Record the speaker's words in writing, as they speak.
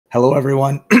Hello,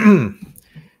 everyone.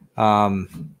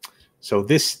 So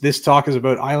this talk is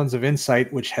about Islands of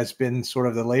Insight, which has been sort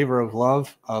of the labor of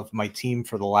love of my team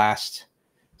for the last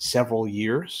several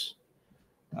years.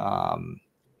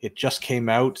 It just came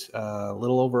out a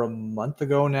little over a month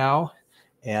ago now,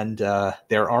 and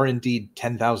there are indeed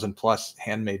 10,000 plus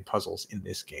handmade puzzles in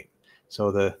this game.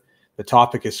 So the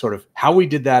topic is sort of how we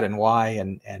did that and why,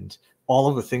 and all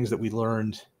of the things that we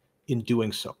learned in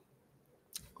doing so.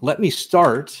 Let me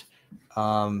start.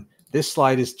 This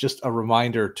slide is just a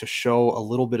reminder to show a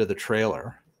little bit of the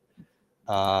trailer.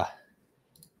 I'm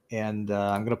going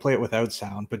to play it without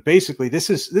sound, but basically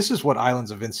this is what Islands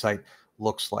of Insight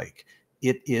looks like.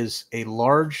 It is a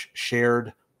large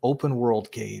shared open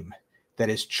world game that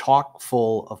is chock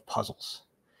full of puzzles.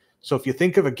 So if you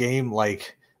think of a game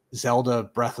like Zelda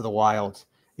Breath of the Wild,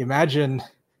 imagine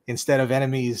instead of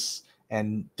enemies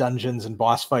and dungeons and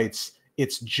boss fights,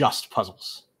 it's just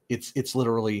puzzles. It's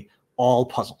literally all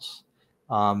puzzles.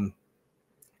 And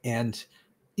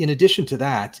in addition to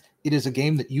that, it is a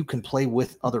game that you can play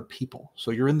with other people.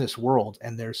 So you're in this world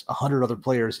and there's 100 other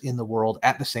players in the world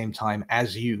at the same time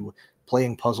as you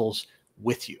playing puzzles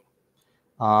with you.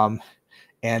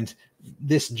 And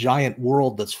this giant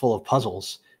world that's full of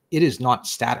puzzles, it is not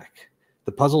static.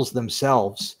 The puzzles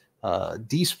themselves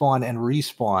despawn and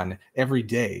respawn every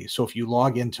day. So if you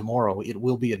log in tomorrow, it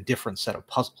will be a different set of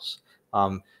puzzles.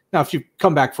 Now, if you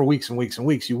come back for weeks and weeks and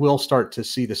weeks, you will start to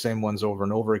see the same ones over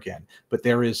and over again. But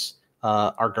there is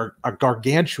a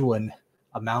gargantuan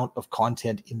amount of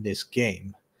content in this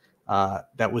game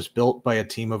that was built by a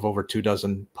team of over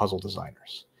 24 puzzle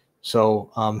designers. So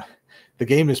the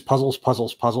game is puzzles,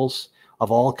 puzzles, puzzles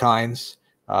of all kinds.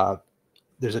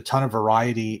 There's a ton of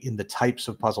variety in the types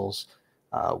of puzzles,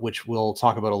 which we'll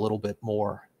talk about a little bit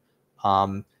more.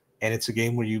 And it's a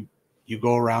game where you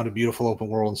go around a beautiful open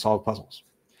world and solve puzzles.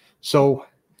 So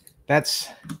that's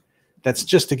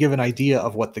just to give an idea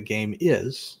of what the game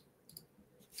is.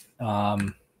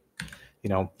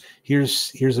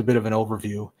 Here's a bit of an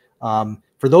overview.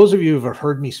 For those of you who have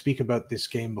heard me speak about this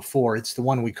game before, it's the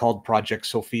one we called Project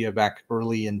Sophia back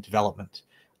early in development.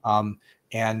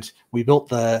 And we built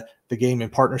the game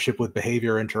in partnership with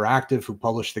Behavior Interactive, who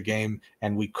published the game,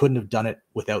 and we couldn't have done it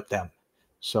without them.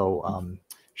 So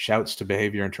shouts to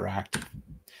Behavior Interactive.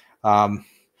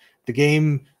 The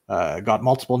game got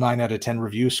multiple 9 out of 10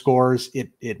 review scores.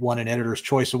 It won an Editor's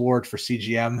Choice Award for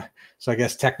CGM. So I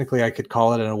guess technically I could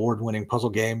call it an award-winning puzzle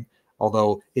game,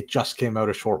 although it just came out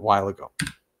a short while ago.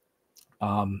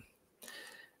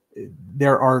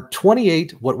 There are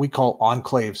 28 what we call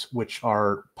enclaves, which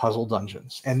are puzzle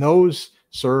dungeons, and those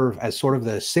serve as sort of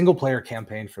the single-player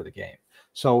campaign for the game.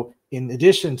 So in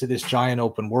addition to this giant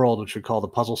open world, which we call the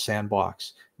puzzle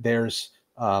sandbox, there's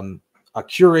a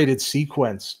curated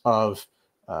sequence of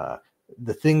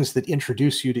the things that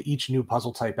introduce you to each new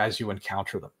puzzle type as you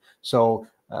encounter them. So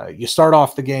you start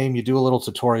off the game, you do a little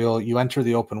tutorial, you enter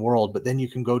the open world, but then you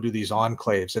can go do these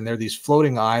enclaves, and they're these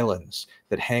floating islands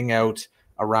that hang out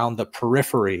around the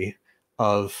periphery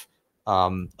of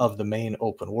the main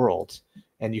open world.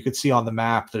 And you can see on the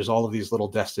map, there's all of these little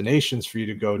destinations for you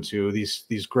to go to.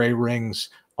 These gray rings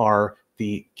are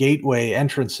the gateway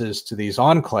entrances to these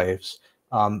enclaves.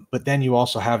 But then you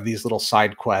also have these little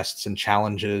side quests and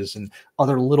challenges and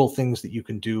other little things that you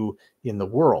can do in the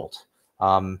world.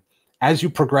 As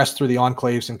you progress through the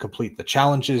enclaves and complete the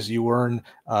challenges, you earn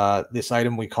this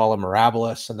item we call a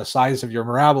Mirabilis, and the size of your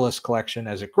Mirabilis collection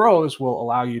as it grows will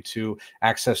allow you to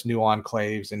access new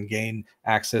enclaves and gain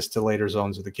access to later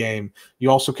zones of the game. You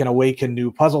also can awaken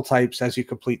new puzzle types as you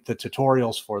complete the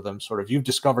tutorials for them. Sort of, you've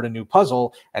discovered a new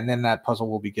puzzle, and then that puzzle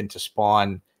will begin to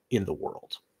spawn in the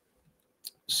world.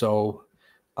 So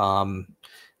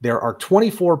there are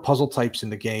 24 puzzle types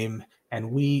in the game, and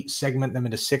we segment them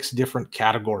into 6 different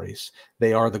categories.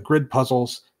 They are the grid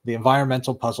puzzles, the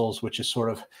environmental puzzles, which is sort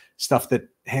of stuff that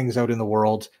hangs out in the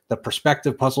world, the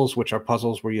perspective puzzles, which are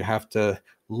puzzles where you have to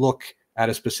look at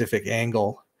a specific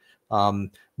angle,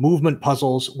 movement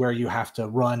puzzles, where you have to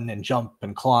run and jump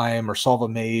and climb or solve a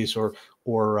maze or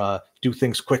do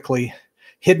things quickly,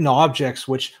 hidden objects,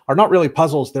 which are not really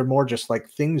puzzles, they're more just like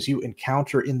things you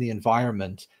encounter in the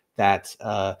environment that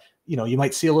you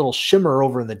might see a little shimmer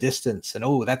over in the distance, and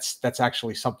oh, that's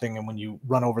actually something, and when you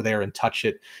run over there and touch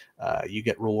it, you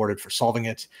get rewarded for solving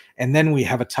it. And then we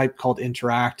have a type called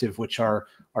interactive, which are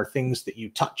things that you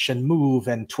touch and move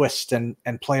and twist and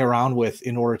play around with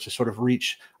in order to sort of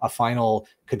reach a final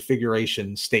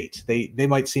configuration state. They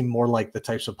might seem more like the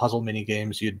types of puzzle mini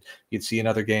games you'd see in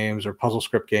other games, or puzzle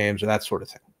script games, or that sort of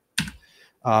thing.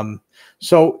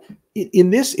 So in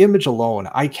this image alone,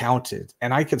 I counted,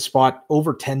 and I could spot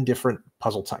over 10 different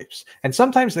puzzle types. And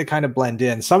sometimes they kind of blend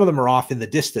in. Some of them are off in the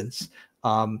distance.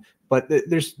 But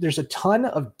there's a ton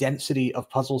of density of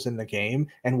puzzles in the game,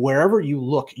 and wherever you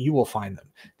look, you will find them.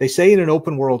 They say in an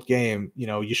open world game, you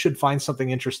know, you should find something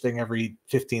interesting every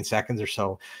 15 seconds or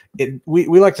so. We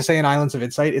like to say in Islands of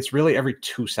Insight, it's really every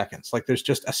 2 seconds. Like there's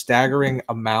just a staggering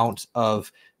amount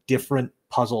of different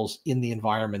puzzles in the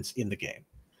environments in the game.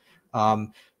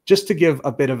 Just to give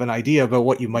a bit of an idea about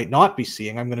what you might not be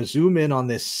seeing, I'm going to zoom in on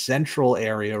this central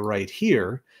area right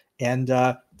here. And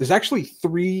there's actually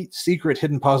 3 secret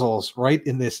hidden puzzles right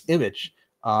in this image.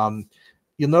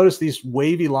 You'll notice these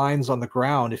wavy lines on the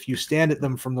ground. If you stand at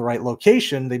them from the right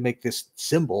location, they make this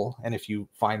symbol. And if you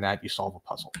find that, you solve a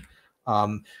puzzle.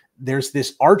 There's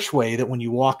this archway that when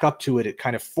you walk up to it, it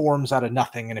kind of forms out of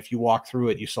nothing. And if you walk through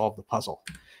it, you solve the puzzle.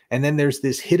 And then there's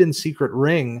this hidden secret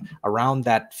ring around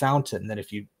that fountain that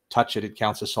if you touch it, it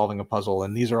counts as solving a puzzle.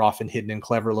 And these are often hidden in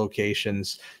clever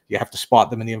locations. You have to spot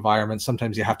them in the environment.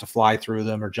 Sometimes you have to fly through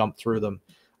them or jump through them.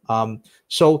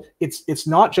 So it's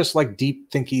not just like deep,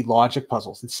 thinky logic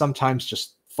puzzles. It's sometimes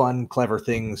just fun, clever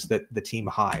things that the team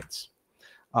hides.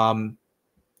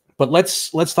 But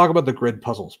let's talk about the grid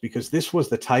puzzles, because this was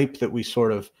the type that we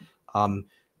sort of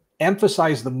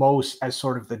emphasized the most as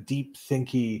sort of the deep,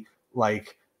 thinky,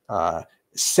 like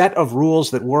set of rules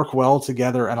that work well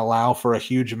together and allow for a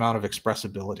huge amount of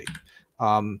expressibility.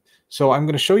 So I'm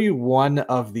going to show you one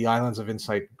of the Islands of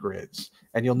Insight grids,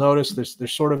 and you'll notice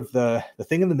there's sort of the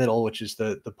thing in the middle, which is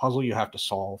the puzzle you have to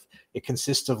solve. It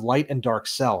consists of light and dark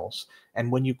cells,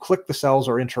 and when you click the cells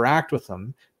or interact with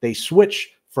them, they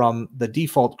switch from the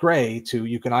default gray to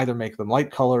you can either make them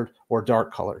light colored or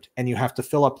dark colored, and you have to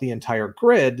fill up the entire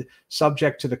grid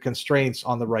subject to the constraints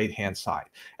on the right hand side.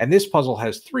 And this puzzle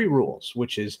has 3 rules,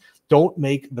 which is don't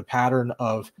make the pattern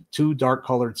of 2 dark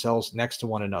colored cells next to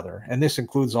one another, and this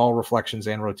includes all reflections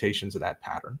and rotations of that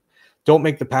pattern. Don't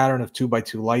make the pattern of 2 by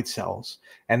 2 light cells,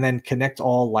 and then connect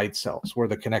all light cells where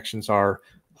the connections are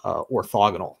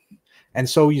orthogonal. And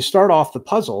so you start off the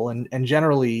puzzle, and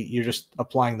generally you're just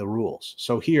applying the rules.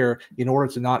 So here, in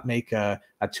order to not make a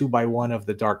 2 by 1 of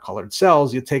the dark colored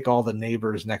cells, you take all the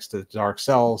neighbors next to the dark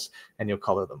cells and you'll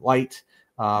color them light.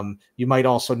 You might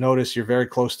also notice you're very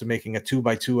close to making a 2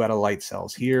 by 2 out of light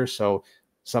cells here. So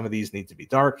some of these need to be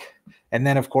dark. And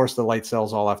then of course the light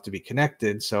cells all have to be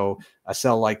connected. So a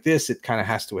cell like this, it kind of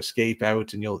has to escape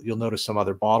out, and you'll notice some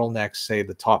other bottlenecks, say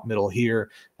the top middle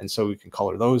here. And so we can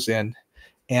color those in.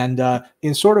 And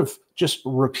in sort of just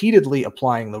repeatedly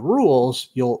applying the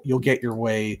rules, you'll get your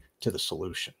way to the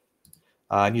solution.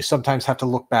 And you sometimes have to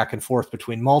look back and forth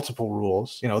between multiple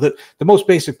rules. You know, the most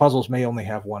basic puzzles may only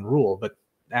have 1 rule, but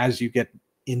as you get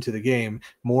into the game,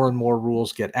 more and more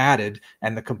rules get added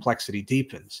and the complexity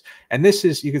deepens. And this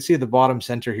is, you can see at the bottom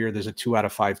center here, there's a 2 out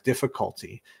of 5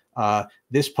 difficulty.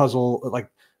 This puzzle, like,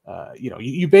 you know,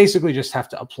 you basically just have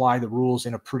to apply the rules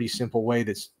in a pretty simple way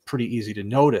that's pretty easy to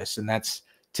notice. And that's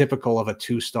typical of a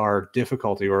 2-star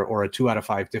difficulty or a 2 out of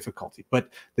 5 difficulty. But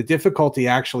the difficulty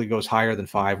actually goes higher than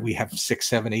 5. We have 6,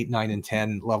 7, 8, 9, and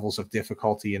 10 levels of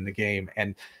difficulty in the game.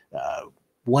 And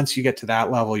once you get to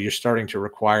that level, you're starting to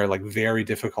require like very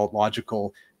difficult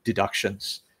logical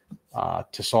deductions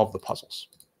to solve the puzzles.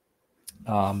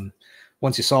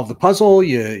 Once you solve the puzzle,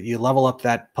 you level up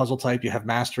that puzzle type. You have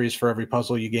masteries for every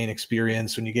puzzle. You gain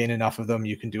experience. When you gain enough of them,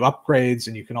 you can do upgrades,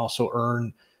 and you can also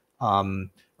earn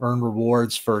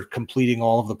rewards for completing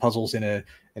all of the puzzles in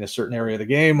a certain area of the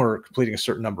game, or completing a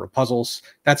certain number of puzzles.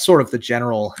 That's sort of the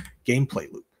general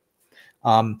gameplay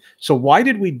loop. So why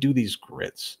did we do these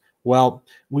grids? Well,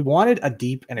 we wanted a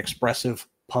deep and expressive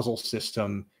puzzle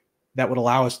system that would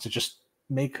allow us to just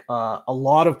make a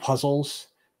lot of puzzles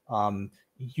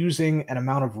using an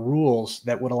amount of rules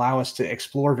that would allow us to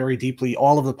explore very deeply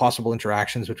all of the possible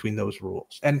interactions between those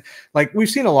rules. And like we've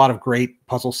seen a lot of great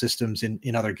puzzle systems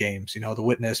in other games, you know, The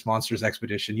Witness, Monsters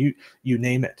Expedition, you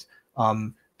name it.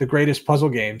 The greatest puzzle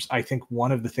games, I think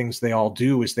one of the things they all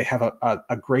do is they have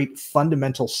a great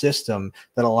fundamental system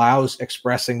that allows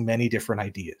expressing many different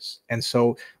ideas. And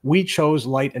so we chose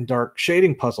light and dark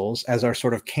shading puzzles as our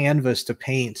sort of canvas to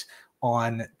paint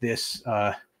on this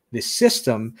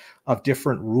system of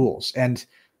different rules. And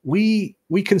we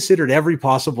considered every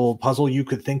possible puzzle you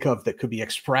could think of that could be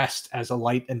expressed as a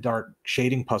light and dark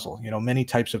shading puzzle, you know, many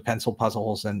types of pencil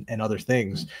puzzles and other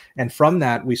things. And from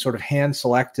that, we sort of hand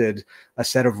selected a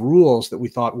set of rules that we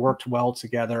thought worked well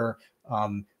together,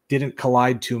 didn't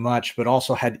collide too much, but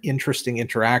also had interesting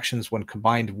interactions when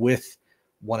combined with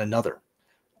one another.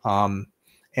 And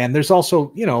there's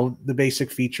also, you know, the basic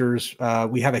features.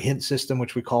 We have a hint system,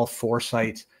 which we call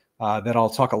Foresight, that I'll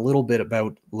talk a little bit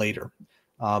about later.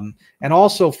 And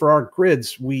also for our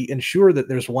grids, we ensure that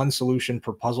there's one solution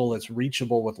per puzzle that's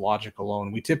reachable with logic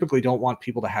alone. We typically don't want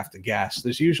people to have to guess.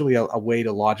 There's usually a way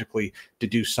to logically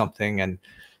deduce something. And,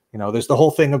 you know, there's the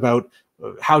whole thing about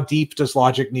how deep does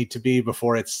logic need to be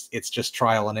before it's just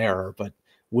trial and error. But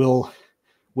we'll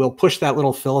push that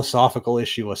little philosophical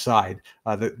issue aside.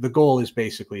 The goal is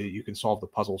basically that you can solve the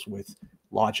puzzles with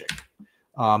logic.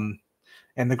 And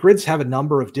the grids have a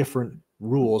number of different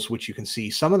rules, which you can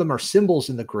see. Some of them are symbols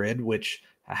in the grid, which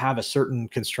have a certain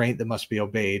constraint that must be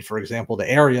obeyed. For example, the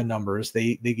area numbers,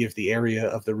 they give the area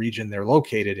of the region they're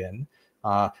located in.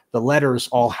 The letters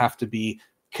all have to be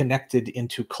connected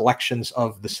into collections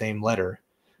of the same letter.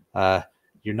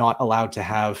 You're not allowed to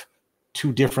have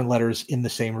two different letters in the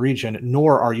same region,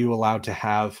 nor are you allowed to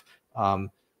have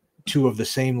two of the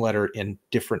same letter in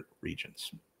different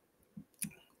regions.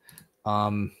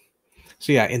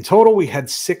 So yeah, in total, we had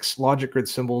 6 logic grid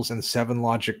symbols and 7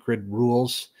 logic grid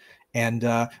rules. And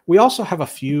we also have a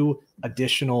few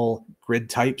additional grid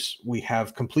types. We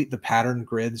have complete the pattern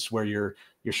grids, where you're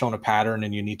shown a pattern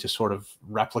and you need to sort of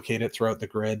replicate it throughout the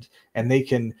grid. And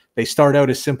they start out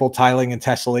as simple tiling and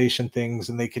tessellation things,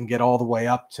 and they can get all the way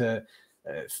up to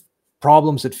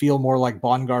problems that feel more like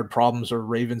Bongard problems or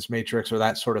Raven's matrix or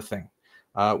that sort of thing.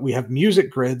 We have music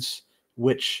grids,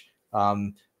 which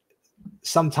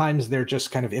sometimes they're just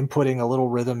kind of inputting a little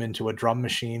rhythm into a drum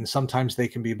machine. Sometimes they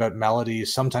can be about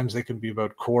melodies. Sometimes they can be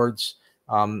about chords.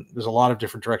 There's a lot of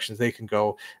different directions they can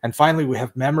go. And finally, we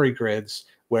have memory grids,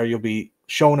 where you'll be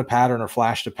shown a pattern or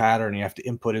flashed a pattern, and you have to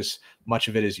input as much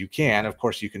of it as you can. Of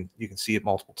course, you can see it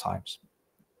multiple times.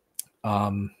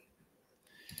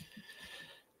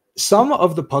 Some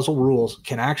of the puzzle rules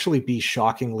can actually be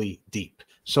shockingly deep.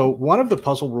 So one of the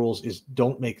puzzle rules is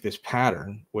don't make this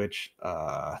pattern, which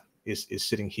is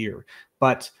sitting here.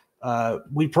 But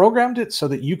we programmed it so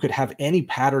that you could have any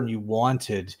pattern you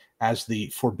wanted as the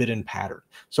forbidden pattern.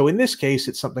 So in this case,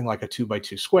 it's something like a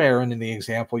 2x2 square. And in the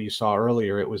example you saw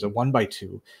earlier, it was a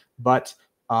 1x2. But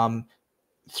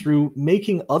through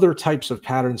making other types of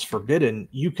patterns forbidden,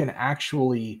 you can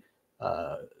actually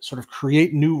sort of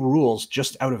create new rules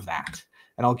just out of that.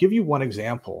 And I'll give you one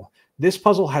example. This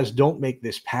puzzle has don't make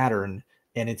this pattern,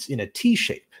 and it's in a T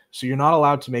shape. So you're not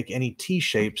allowed to make any T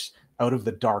shapes out of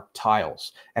the dark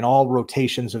tiles, and all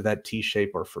rotations of that T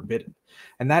shape are forbidden.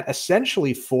 And that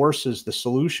essentially forces the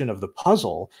solution of the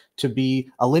puzzle to be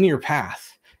a linear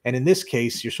path. And in this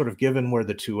case, you're sort of given where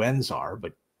the two ends are,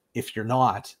 but if you're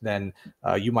not, then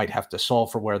you might have to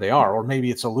solve for where they are, or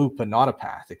maybe it's a loop and not a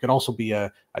path. It could also be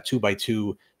a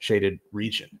 2x2 shaded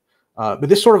region. But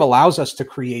this sort of allows us to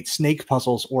create snake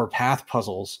puzzles or path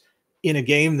puzzles in a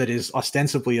game that is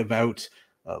ostensibly about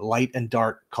light and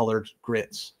dark colored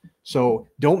grids. So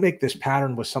don't make this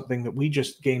pattern was something that we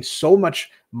just gained so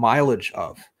much mileage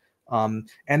of.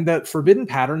 And the forbidden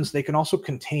patterns, they can also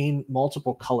contain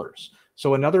multiple colors.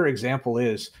 So another example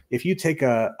is if you take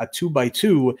a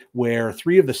 2x2 where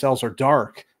 3 of the cells are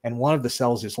dark and 1 of the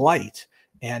cells is light,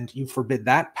 and you forbid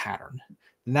that pattern,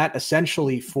 then that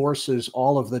essentially forces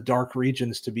all of the dark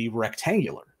regions to be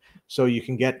rectangular. So you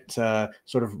can get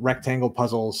sort of rectangle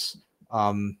puzzles,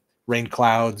 rain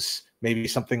clouds, maybe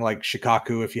something like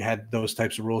Shikaku if you had those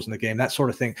types of rules in the game, that sort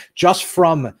of thing, just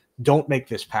from don't make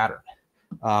this pattern.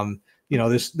 You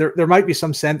know, there might be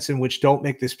some sense in which don't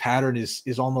make this pattern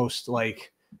is almost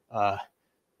like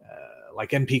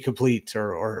NP complete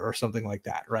or something like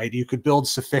that, right? You could build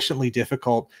sufficiently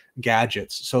difficult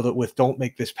gadgets so that with don't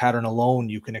make this pattern alone,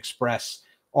 you can express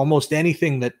almost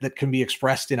anything that can be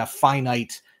expressed in a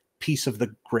finite piece of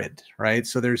the grid, right?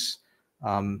 So there's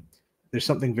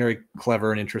something very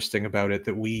clever and interesting about it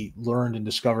that we learned and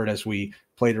discovered as we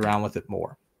played around with it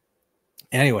more.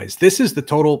 Anyways, this is the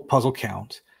total puzzle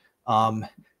count.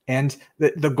 And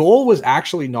the goal was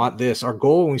actually not this. Our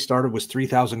goal when we started was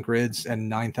 3,000 grids and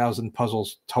 9,000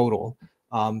 puzzles total.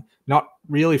 Not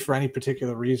really for any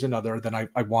particular reason other than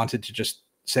I wanted to just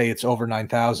say it's over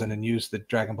 9,000 and use the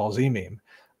Dragon Ball Z meme.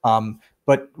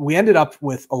 But we ended up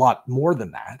with a lot more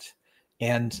than that.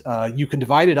 And you can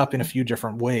divide it up in a few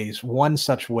different ways. One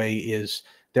such way is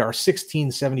there are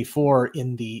 1674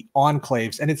 in the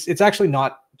enclaves, and it's actually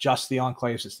not just the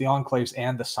enclaves, it's the enclaves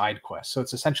and the side quests. So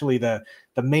it's essentially the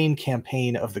main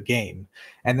campaign of the game.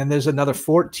 And then there's another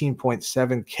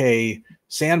 14.7K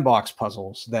sandbox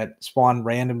puzzles that spawn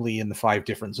randomly in the 5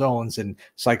 different zones and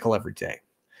cycle every day.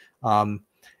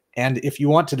 And if you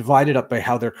want to divide it up by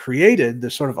how they're created,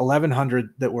 there's sort of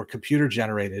 1,100 that were computer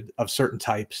generated of certain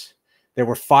types. There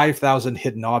were 5,000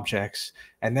 hidden objects,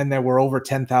 and then there were over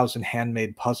 10,000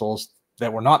 handmade puzzles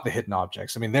that were not the hidden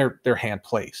objects. I mean, they're hand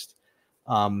placed.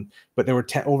 But there were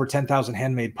over 10,000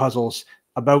 handmade puzzles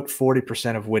about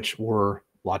 40% of which were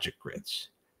logic grids.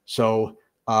 So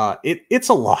it's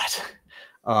a lot.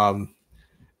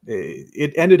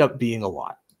 It ended up being a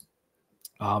lot.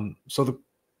 So the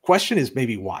question is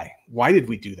maybe why? Why did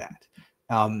we do that?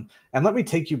 And let me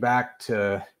take you back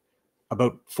to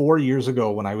about 4 years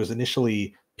ago when I was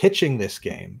initially pitching this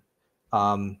game.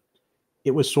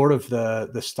 It was sort of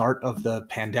the start of the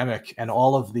pandemic, and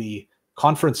all of the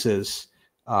conferences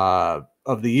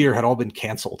of the year had all been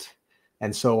canceled.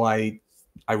 And so I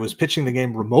was pitching the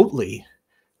game remotely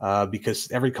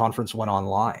because every conference went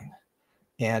online.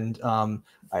 And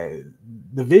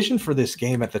the vision for this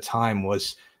game at the time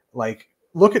was like,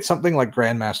 look at something like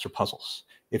Grandmaster Puzzles.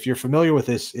 If you're familiar with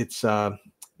this, it's a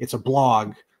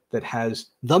blog that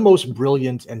has the most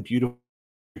brilliant and beautiful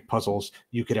puzzles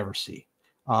you could ever see.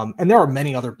 And there are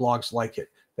many other blogs like it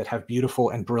that have beautiful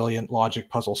and brilliant logic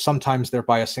puzzles. Sometimes they're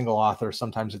by a single author.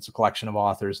 Sometimes it's a collection of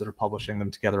authors that are publishing them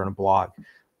together in a blog.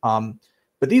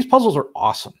 But these puzzles are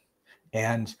awesome.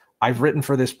 And I've written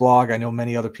for this blog. I know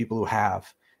many other people who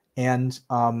have. And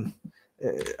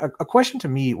a question to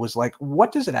me was like,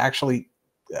 what does it actually,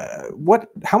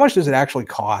 how much does it actually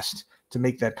cost to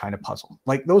make that kind of puzzle?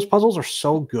 Like, those puzzles are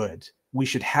so good, we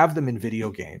should have them in video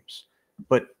games.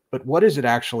 But what does it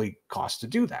actually cost to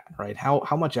do that, right?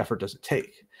 How much effort does it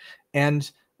take? And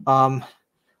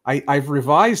I've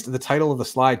revised the title of the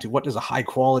slide to what does a high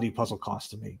quality puzzle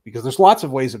cost to make? Because there's lots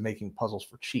of ways of making puzzles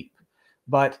for cheap.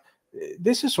 But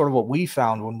this is sort of what we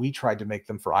found when we tried to make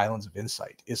them for Islands of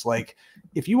Insight. Is like,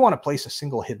 if you want to place a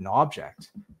single hidden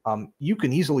object, you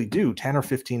can easily do 10 or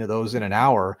 15 of those in an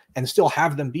hour and still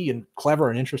have them be in clever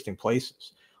and interesting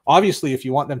places. Obviously, if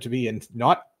you want them to be in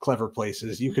not clever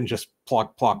places, you can just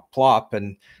plop, plop, plop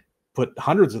and put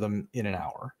hundreds of them in an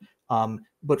hour.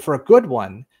 But for a good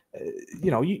one,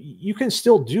 you can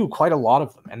still do quite a lot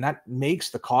of them. And that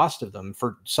makes the cost of them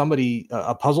for somebody,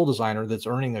 a puzzle designer that's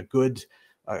earning a good,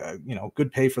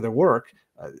 good pay for their work,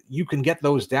 you can get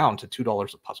those down to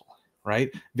 $2 a puzzle, right?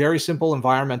 Very simple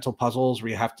environmental puzzles where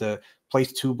you have to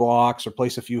place 2 blocks or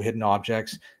place a few hidden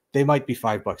objects. They might be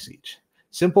 $5 each.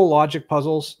 Simple logic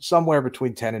puzzles, somewhere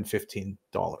between $10 and $15.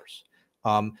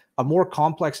 A more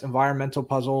complex environmental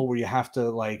puzzle where you have to,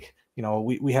 like,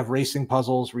 we have racing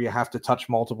puzzles where you have to touch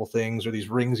multiple things, or these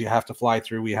rings you have to fly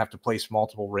through, we have to place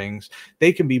multiple rings.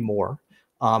 They can be more.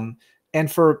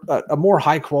 And for a more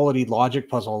high quality logic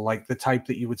puzzle, like the type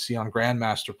that you would see on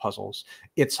Grandmaster Puzzles,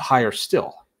 it's higher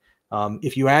still.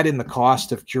 If you add in the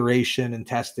cost of curation and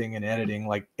testing and editing,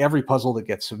 like every puzzle that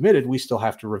gets submitted, we still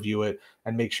have to review it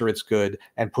and make sure it's good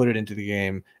and put it into the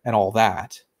game and all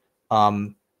that.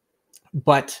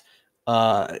 But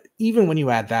even when you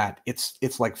add that,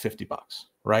 it's like $50,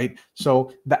 right?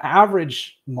 So the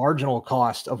average marginal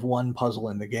cost of one puzzle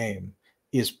in the game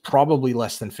is probably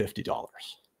less than $50.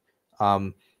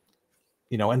 And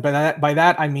by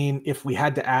that I mean, if we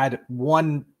had to add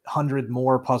 100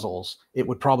 more puzzles, it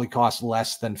would probably cost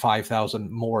less than $5,000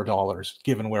 more dollars,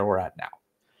 given where we're at now.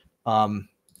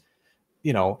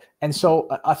 And so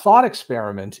a thought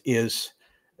experiment is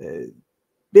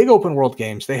big open world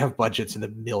games. They have budgets in the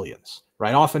millions,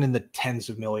 right? Often in the tens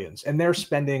of millions, and they're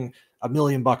spending $1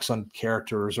 million on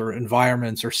characters or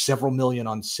environments or several million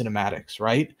on cinematics,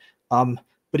 right?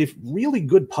 But if really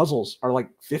good puzzles are like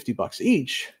 $50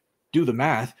 each, do the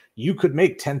math, you could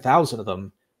make 10,000 of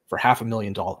them for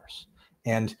 $500,000.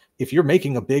 And if you're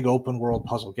making a big open world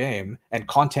puzzle game and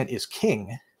content is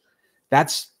king,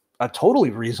 that's a totally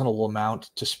reasonable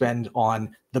amount to spend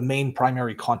on the main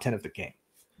primary content of the game,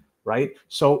 right?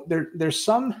 So there's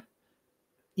some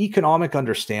economic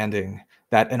understanding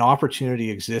that an opportunity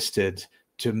existed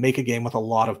to make a game with a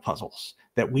lot of puzzles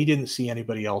that we didn't see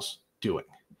anybody else doing.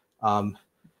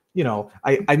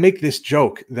 I make this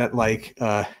joke that, like,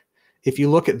 if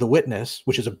you look at The Witness,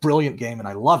 which is a brilliant game and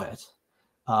I love it,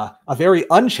 a very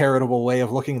uncharitable way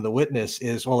of looking at The Witness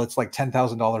is, well, it's like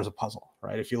 $10,000 a puzzle,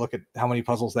 right? If you look at how many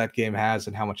puzzles that game has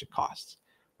and how much it costs,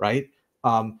 right?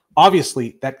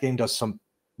 Obviously, that game does some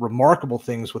remarkable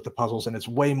things with the puzzles, and it's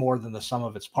way more than the sum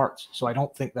of its parts. So I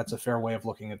don't think that's a fair way of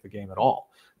looking at the game at all.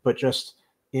 But just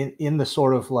in the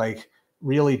sort of like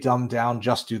really dumbed down,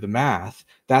 just do the math,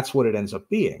 that's what it ends up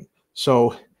being.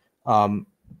 So,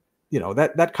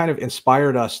 that kind of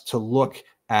inspired us to look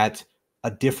at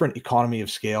a different economy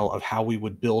of scale of how we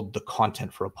would build the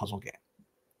content for a puzzle game.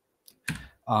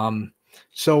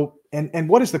 So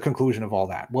what is the conclusion of all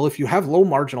that? Well, if you have low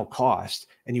marginal cost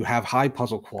and you have high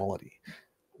puzzle quality,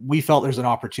 we felt there's an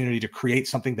opportunity to create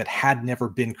something that had never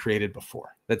been created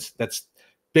before. That's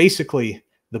basically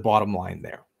the bottom line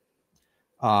there.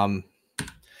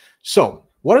 So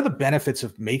what are the benefits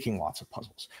of making lots of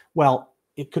puzzles? Well,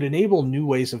 it could enable new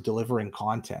ways of delivering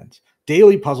content.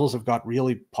 Daily puzzles have got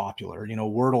really popular. You know,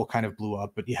 Wordle kind of blew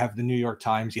up, but you have the New York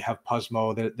Times, you have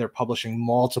Puzzmo, they're publishing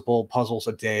multiple puzzles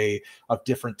a day of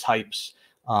different types.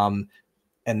 And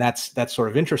that's sort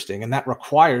of interesting. And that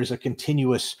requires a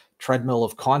continuous treadmill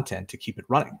of content to keep it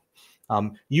running.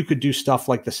 You could do stuff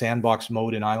like the sandbox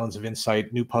mode in Islands of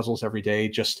Insight, new puzzles every day,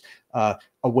 just a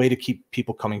way to keep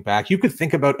people coming back. You could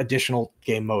think about additional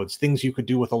game modes, things you could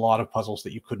do with a lot of puzzles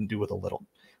that you couldn't do with a little.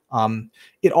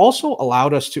 It also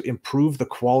allowed us to improve the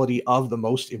quality of the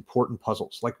most important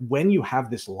puzzles. Like when you have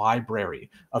this library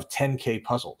of 10K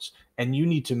puzzles and you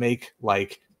need to make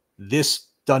like this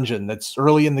dungeon that's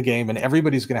early in the game and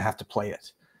everybody's going to have to play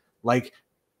it. Like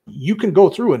you can go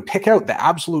through and pick out the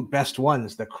absolute best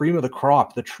ones, the cream of the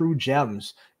crop, the true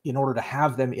gems, in order to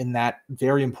have them in that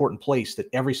very important place that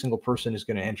every single person is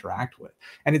going to interact with.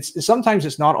 And sometimes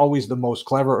it's not always the most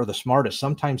clever or the smartest.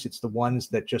 Sometimes it's the ones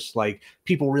that just like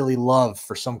people really love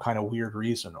for some kind of weird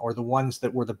reason, or the ones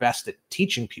that were the best at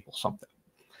teaching people something.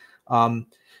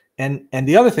 And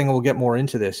the other thing, and we'll get more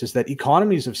into this, is that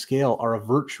economies of scale are a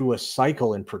virtuous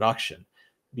cycle in production.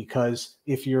 Because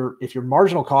if your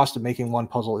marginal cost of making one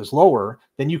puzzle is lower,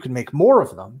 then you can make more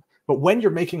of them. But when you're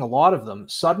making a lot of them,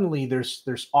 suddenly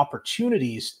there's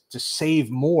opportunities to save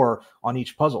more on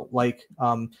each puzzle. Like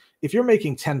if you're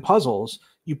making 10 puzzles,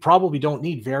 you probably don't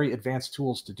need very advanced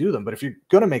tools to do them. But if you're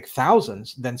going to make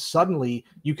thousands, then suddenly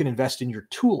you can invest in your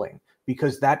tooling,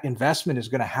 because that investment is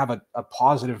going to have a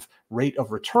positive rate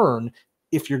of return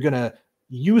if you're going to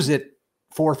use it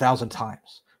 4,000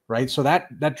 times. Right. So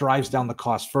that drives down the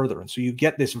cost further. And so you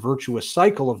get this virtuous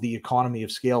cycle of the economy of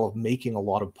scale of making a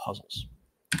lot of puzzles.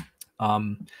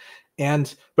 But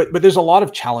there's a lot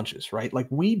of challenges, right? Like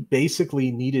we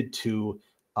basically needed to,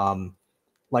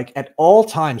 like at all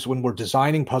times when we're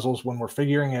designing puzzles, when we're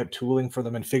figuring out tooling for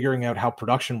them and figuring out how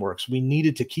production works, we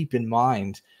needed to keep in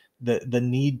mind the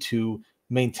need to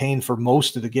maintain for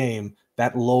most of the game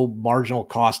that low marginal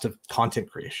cost of content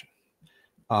creation.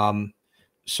 A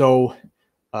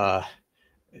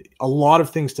lot of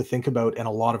things to think about and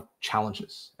a lot of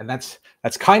challenges. And that's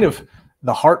kind of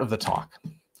the heart of the talk.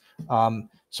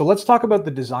 So let's talk about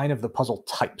the design of the puzzle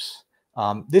types.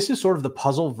 This is sort of the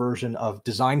puzzle version of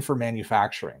design for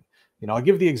manufacturing. You know, I'll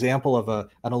give the example of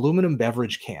an aluminum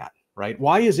beverage can, right?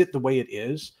 Why is it the way it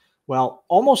is? Well,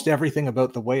 almost everything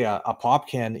about the way a pop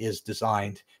can is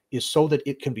designed is so that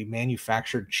it can be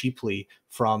manufactured cheaply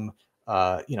from,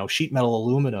 sheet metal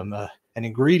aluminum, an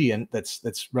ingredient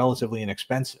that's relatively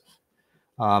inexpensive.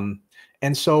 And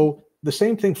so the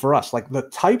same thing for us, like the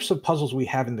types of puzzles we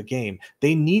have in the game,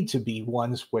 they need to be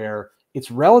ones where it's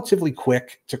relatively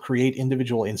quick to create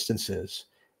individual instances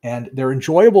and they're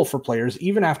enjoyable for players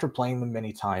even after playing them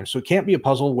many times. So it can't be a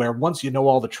puzzle where once you know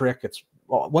all the tricks, it's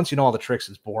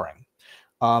boring.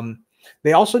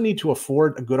 They also need to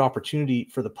afford a good opportunity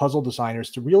for the puzzle designers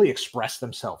to really express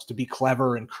themselves, to be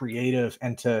clever and creative,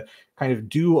 and to kind of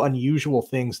do unusual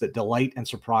things that delight and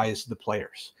surprise the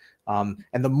players.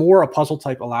 And the more a puzzle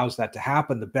type allows that to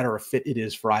happen, the better a fit it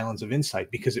is for Islands of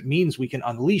Insight, because it means we can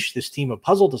unleash this team of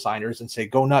puzzle designers and say,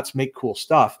 go nuts, make cool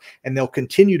stuff. And they'll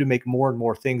continue to make more and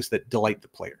more things that delight the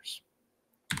players.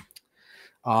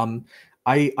 I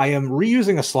am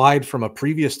reusing a slide from a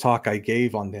previous talk I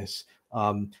gave on this.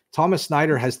 Thomas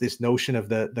Snyder has this notion of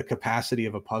the capacity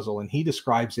of a puzzle, and he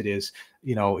describes it as,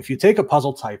 if you take a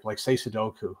puzzle type like, say,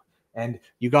 Sudoku, and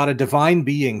you got a divine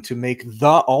being to make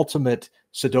the ultimate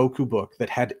Sudoku book that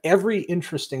had every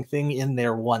interesting thing in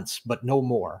there once, but no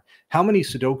more, how many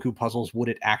Sudoku puzzles would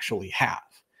it actually have?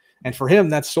 And for him,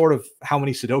 that's sort of how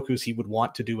many Sudokus he would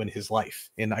want to do in his life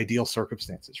in ideal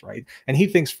circumstances, right? And he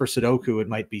thinks for Sudoku, it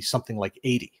might be something like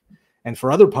 80. And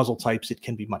for other puzzle types, it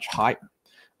can be much higher.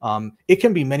 It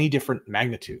can be many different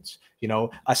magnitudes.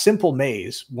 A simple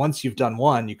maze, once you've done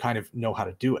one, you kind of know how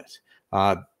to do it.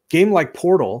 Game like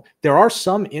Portal, there are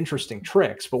some interesting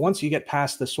tricks, but once you get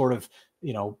past the sort of,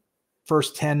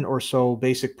 first 10 or so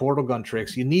basic portal gun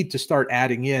tricks, you need to start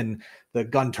adding in the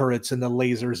gun turrets and the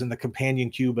lasers and the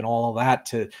companion cube and all of that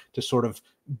to sort of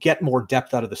get more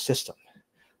depth out of the system.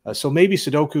 So maybe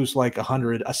Sudoku's like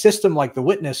 100, a system like The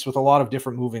Witness with a lot of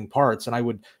different moving parts, and I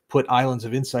would put Islands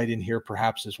of Insight in here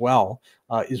perhaps as well,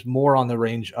 is more on the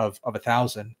range of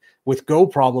 1,000. With Go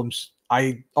problems,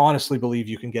 I honestly believe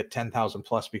you can get 10,000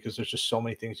 plus, because there's just so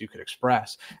many things you could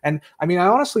express. And I mean, I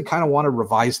honestly kind of want to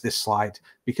revise this slide,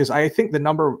 because I think the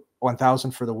number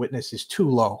 1,000 for The Witness is too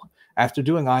low. After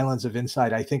doing Islands of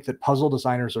Insight, I think that puzzle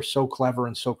designers are so clever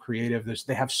and so creative.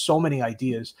 They have so many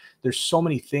ideas. There's so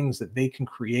many things that they can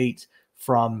create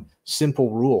from simple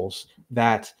rules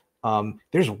that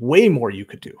there's way more you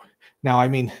could do. Now, I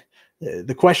mean,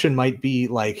 the question might be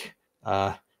like,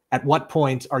 at what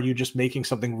point are you just making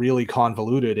something really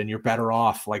convoluted and you're better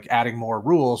off like adding more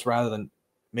rules rather than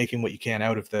making what you can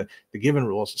out of the given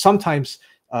rules? Sometimes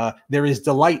there is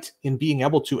delight in being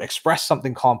able to express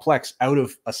something complex out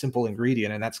of a simple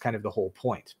ingredient, and that's kind of the whole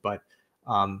point. But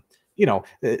you know,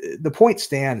 the point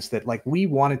stands that like we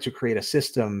wanted to create a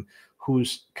system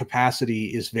whose capacity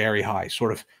is very high,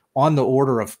 sort of on the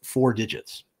order of 4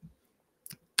 digits.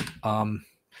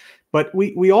 But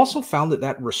we also found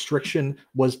that restriction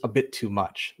was a bit too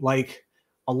much. Like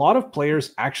a lot of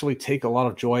players actually take a lot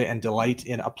of joy and delight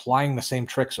in applying the same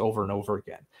tricks over and over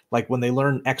again. Like when they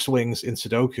learn X-Wings in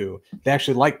Sudoku, they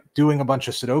actually like doing a bunch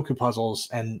of Sudoku puzzles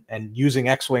and using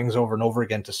X-Wings over and over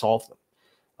again to solve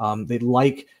them. They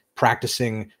like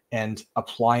practicing and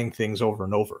applying things over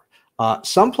and over.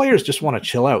 Some players just want to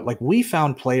chill out. Like we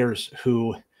found players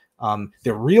who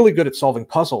they're really good at solving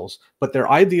puzzles, but their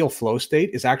ideal flow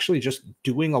state is actually just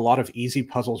doing a lot of easy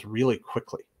puzzles really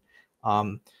quickly.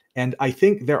 And I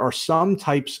think there are some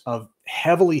types of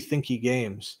heavily thinky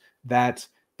games that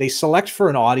they select for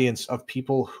an audience of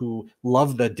people who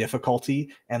love the difficulty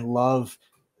and love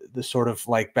the sort of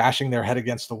like bashing their head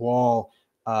against the wall,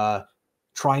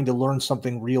 trying to learn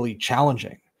something really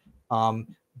challenging.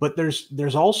 But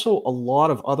there's also a lot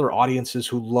of other audiences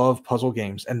who love puzzle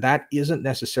games, and that isn't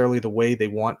necessarily the way they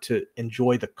want to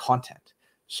enjoy the content.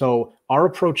 So our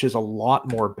approach is a lot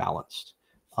more balanced.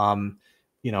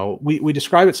 You know, we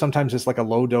describe it sometimes as like a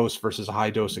low dose versus a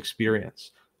high dose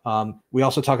experience. We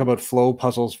also talk about flow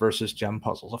puzzles versus gem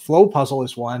puzzles. A flow puzzle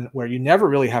is one where you never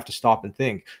really have to stop and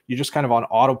think. You're just kind of on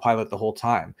autopilot the whole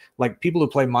time. Like people who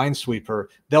play Minesweeper,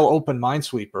 they'll open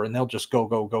Minesweeper and they'll just go,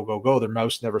 go, go, go, go. Their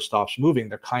mouse never stops moving.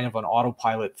 They're kind of on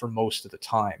autopilot for most of the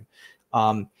time.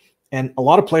 And a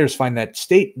lot of players find that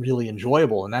state really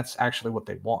enjoyable, and that's actually what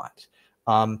they want.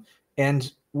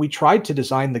 And we tried to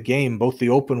design the game, both the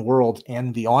open world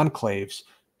and the enclaves,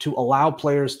 to allow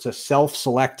players to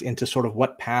self-select into sort of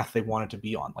what path they want it to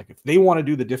be on. Like if they want to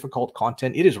do the difficult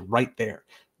content, it is right there.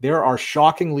 There are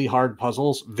shockingly hard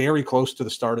puzzles very close to the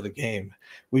start of the game.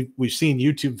 We've seen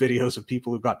YouTube videos of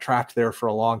people who got trapped there for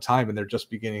a long time and they're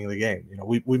just beginning the game. You know,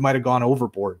 we might have gone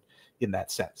overboard in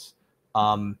that sense.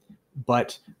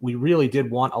 But we really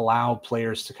did allow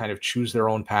players to kind of choose their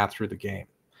own path through the game.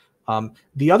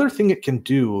 The other thing it can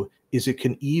do is it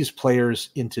can ease players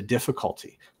into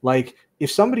difficulty. Like if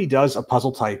somebody does a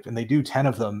puzzle type and they do 10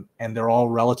 of them and they're all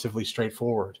relatively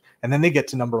straightforward, and then they get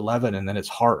to number 11 and then it's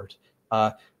hard,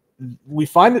 we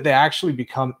find that they actually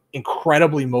become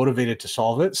incredibly motivated to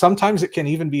solve it. Sometimes it can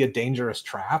even be a dangerous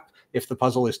trap if the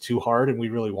puzzle is too hard and we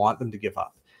really want them to give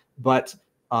up. But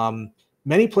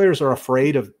many players are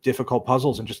afraid of difficult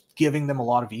puzzles, and just giving them a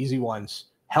lot of easy ones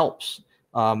helps.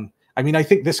 I mean, I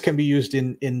think this can be used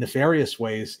in nefarious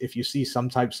ways. If you see some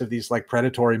types of these like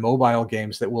predatory mobile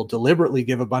games that will deliberately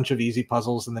give a bunch of easy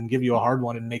puzzles and then give you a hard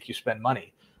one and make you spend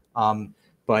money.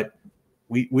 But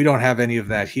we don't have any of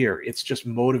that here. It's just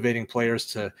motivating players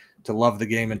to love the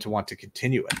game and to want to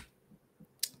continue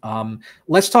it.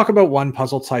 Let's talk about one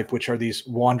puzzle type, which are these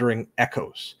wandering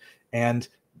echoes. And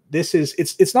this is,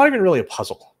 it's not even really a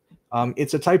puzzle.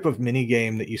 It's a type of mini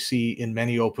game that you see in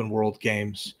many open world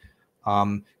games.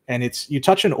 And it's, you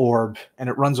touch an orb and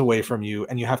it runs away from you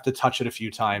and you have to touch it a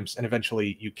few times and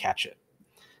eventually you catch it.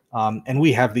 And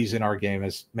we have these in our game,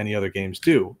 as many other games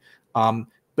do.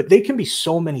 But they can be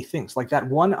so many things. Like that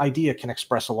one idea can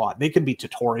express a lot. They can be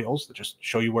tutorials that just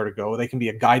show you where to go. They can be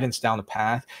a guidance down the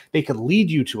path. They could lead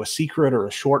you to a secret or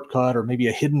a shortcut or maybe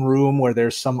a hidden room where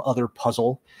there's some other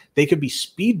puzzle. They could be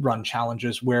speed run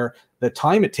challenges where the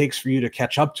time it takes for you to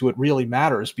catch up to it really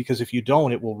matters, because if you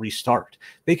don't, it will restart.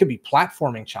 They could be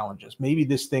platforming challenges. Maybe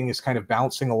this thing is kind of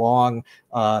bouncing along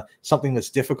something that's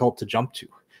difficult to jump to.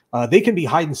 They can be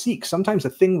hide and seek. Sometimes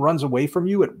a thing runs away from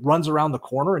you. It runs around the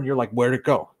corner and you're like, where'd it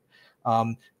go?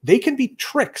 They can be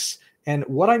tricks. And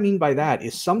what I mean by that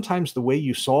is sometimes the way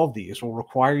you solve these will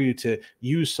require you to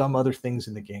use some other things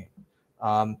in the game.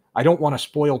 I don't want to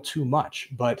spoil too much,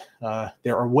 but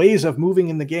there are ways of moving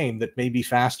in the game that may be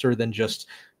faster than just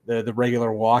the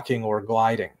regular walking or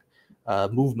gliding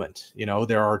movement. You know,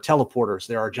 there are teleporters,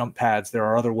 there are jump pads, there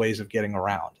are other ways of getting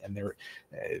around, and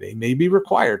they may be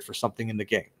required for something in the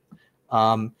game.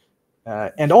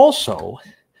 And also,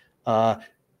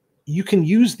 you can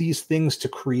use these things to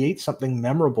create something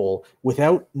memorable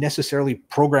without necessarily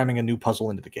programming a new puzzle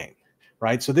into the game,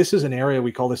 right? So this is an area,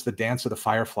 we call this the Dance of the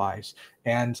Fireflies.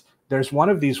 And there's one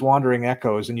of these wandering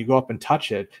echoes and you go up and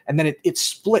touch it, and then it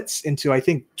splits into, I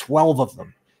think, 12 of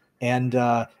them. and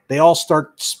they all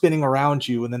start spinning around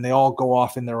you, and then they all go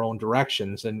off in their own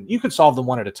directions. And you could solve them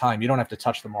one at a time. You don't have to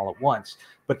touch them all at once.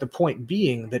 But the point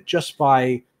being that just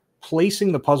by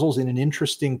placing the puzzles in an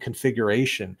interesting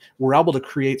configuration, we're able to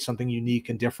create something unique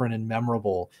and different and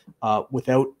memorable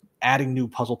without adding new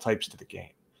puzzle types to the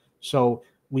game. So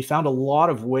we found a lot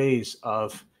of ways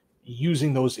of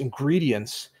using those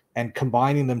ingredients and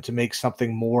combining them to make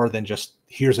something more than just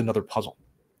here's another puzzle.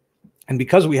 And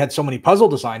because we had so many puzzle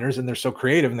designers and they're so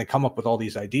creative and they come up with all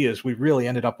these ideas, we really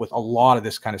ended up with a lot of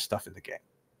this kind of stuff in the game.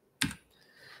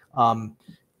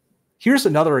 Here's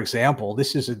another example.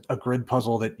 This is a grid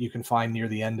puzzle that you can find near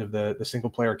the end of the single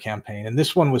player campaign. And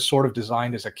this one was sort of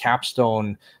designed as a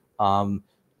capstone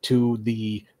to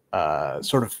the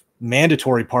sort of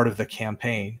mandatory part of the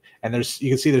campaign. And you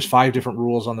can see there's 5 different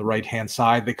rules on the right-hand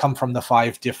side. They come from the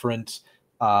 5 different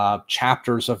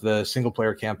chapters of the single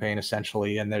player campaign,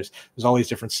 essentially. And there's all these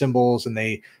different symbols, and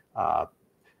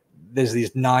there's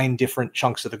these 9 different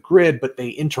chunks of the grid, but they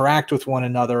interact with one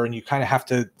another, and you kind of have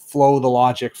to flow the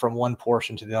logic from one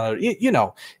portion to the other. You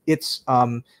know, it's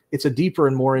a deeper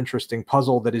and more interesting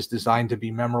puzzle that is designed to be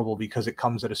memorable because it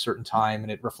comes at a certain time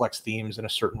and it reflects themes in a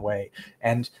certain way.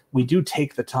 And we do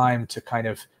take the time to kind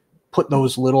of put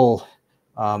those little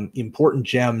important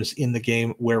gems in the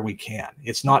game where we can.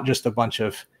 It's not just a bunch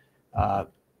of,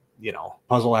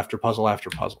 puzzle after puzzle after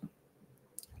puzzle.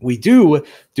 We do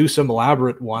some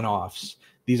elaborate one-offs.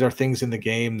 These are things in the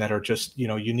game that are just,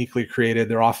 uniquely created.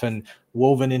 They're often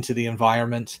woven into the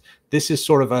environment. This is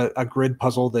sort of a grid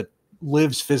puzzle that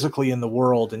lives physically in the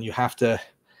world, and you have to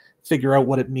figure out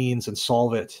what it means and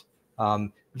solve it.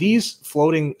 These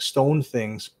floating stone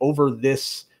things over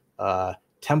this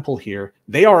temple here,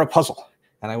 they are a puzzle,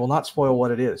 and I will not spoil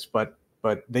what it is, but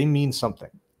they mean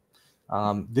something.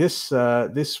 This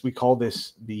we call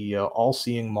this the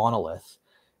all-seeing monolith.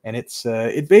 And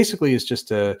it basically is just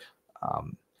a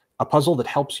puzzle that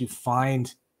helps you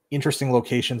find interesting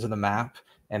locations in the map,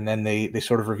 and then they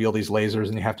sort of reveal these lasers,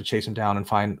 and you have to chase them down and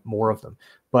find more of them.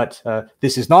 But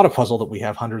this is not a puzzle that we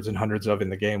have hundreds and hundreds of in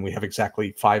the game. We have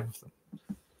exactly 5 of them.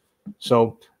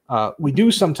 So we do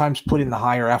sometimes put in the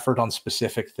higher effort on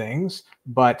specific things,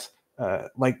 but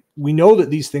we know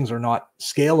that these things are not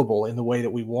scalable in the way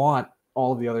that we want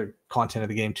all of the other content of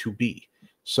the game to be.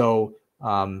 So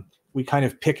we kind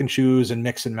of pick and choose and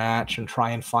mix and match and try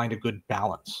and find a good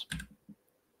balance.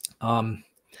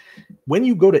 When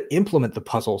you go to implement the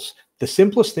puzzles, the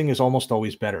simplest thing is almost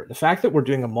always better. The fact that we're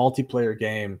doing a multiplayer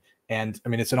game, and I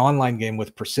mean, it's an online game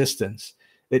with persistence,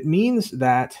 it means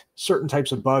that certain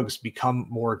types of bugs become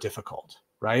more difficult,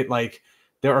 right? Like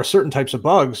there are certain types of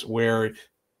bugs where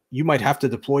you might have to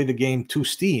deploy the game to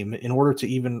Steam in order to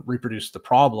even reproduce the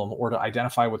problem or to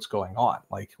identify what's going on.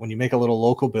 Like when you make a little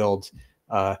local build,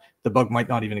 the bug might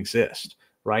not even exist,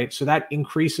 right? So that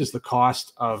increases the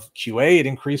cost of QA. It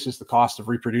increases the cost of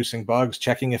reproducing bugs,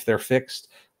 checking if they're fixed,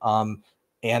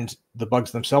 and the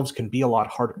bugs themselves can be a lot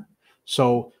harder.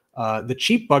 So the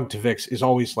cheap bug to fix is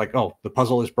always like, oh, the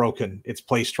puzzle is broken, it's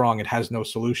play strong, it has no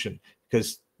solution,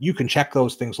 because you can check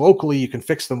those things locally, you can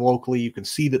fix them locally, you can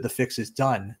see that the fix is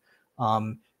done.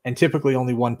 And typically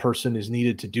only one person is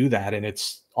needed to do that, and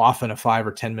it's often a 5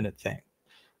 or 10 minute thing.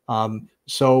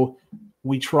 So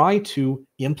we try to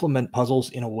implement puzzles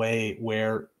in a way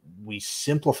where we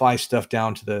simplify stuff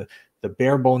down to the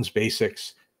bare bones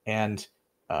basics and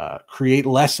create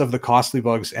less of the costly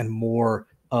bugs and more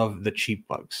of the cheap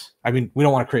bugs. I mean, we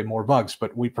don't want to create more bugs,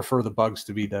 but we prefer the bugs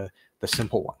to be the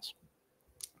simple ones.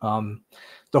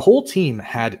 The whole team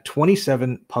had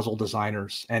 27 puzzle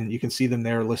designers, and you can see them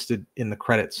there listed in the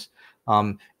credits.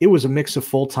 It was a mix of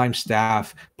full-time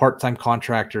staff, part-time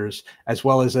contractors, as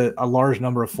well as a large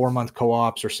number of 4-month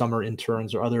co-ops or summer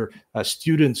interns or other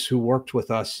students who worked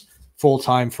with us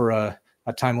full-time for a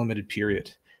time-limited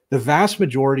period. The vast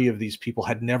majority of these people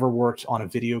had never worked on a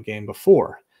video game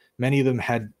before. Many of them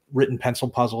had written pencil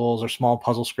puzzles or small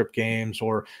puzzle script games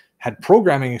or had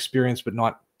programming experience but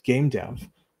not game dev.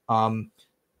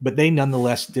 But they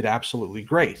nonetheless did absolutely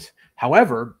great.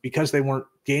 However, because they weren't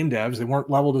game devs, they weren't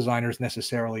level designers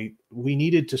necessarily, we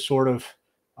needed to sort of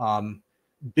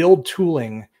build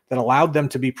tooling that allowed them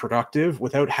to be productive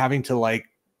without having to like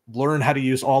learn how to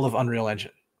use all of Unreal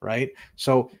Engine, right?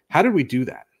 So how did we do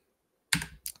that?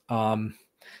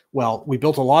 Well, we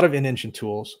built a lot of in-engine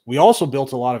tools. We also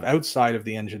built a lot of outside of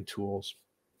the engine tools.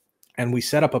 And we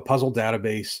set up a puzzle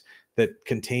database that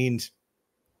contained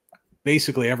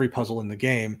basically every puzzle in the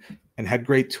game and had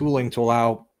great tooling to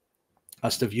allow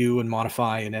us to view and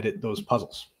modify and edit those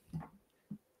puzzles.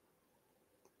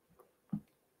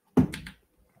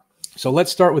 So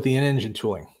let's start with the in-engine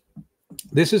tooling.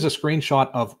 This is a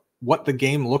screenshot of what the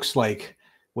game looks like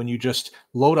when you just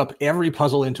load up every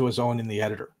puzzle into a zone in the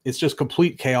editor. It's just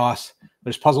complete chaos.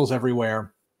 There's puzzles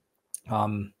everywhere.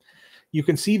 You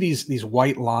can see these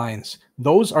white lines.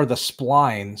 Those are the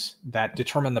splines that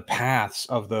determine the paths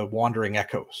of the wandering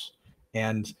echoes.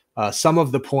 And some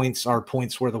of the points are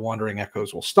points where the wandering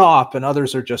echoes will stop, and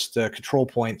others are just control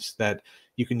points that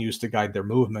you can use to guide their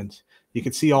movement. You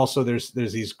can see also there's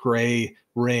these gray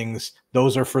rings.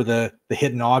 Those are for the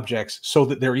hidden objects so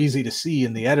that they're easy to see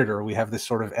in the editor. We have this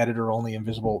sort of editor-only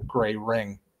invisible gray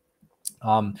ring.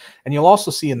 And you'll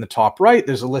also see in the top right,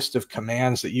 there's a list of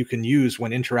commands that you can use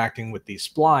when interacting with these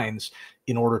splines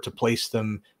in order to place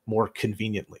them more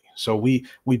conveniently. So we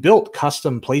built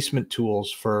custom placement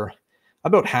tools for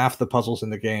about half the puzzles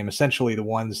in the game, essentially the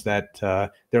ones that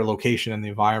their location and the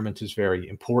environment is very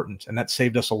important. And that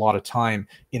saved us a lot of time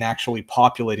in actually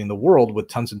populating the world with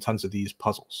tons and tons of these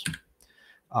puzzles.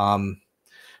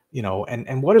 You know,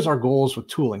 and what is our goals with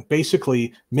tooling?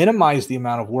 Basically, minimize the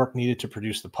amount of work needed to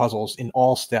produce the puzzles in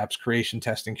all steps: creation,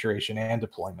 testing, curation, and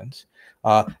deployment.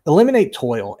 Eliminate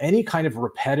toil, any kind of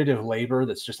repetitive labor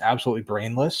that's just absolutely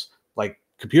brainless. Like,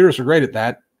 computers are great at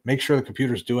that. Make sure the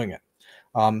computer's doing it.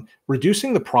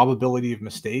 Reducing the probability of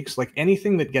mistakes, like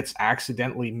anything that gets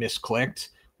accidentally misclicked,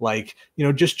 like, you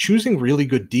know, just choosing really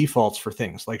good defaults for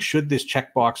things. Like, should this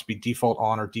checkbox be default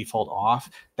on or default off?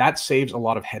 That saves a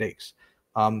lot of headaches.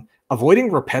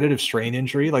 Avoiding repetitive strain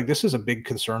injury, like this is a big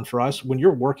concern for us. When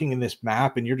you're working in this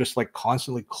map and you're just like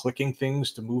constantly clicking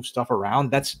things to move stuff around,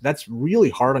 that's really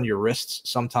hard on your wrists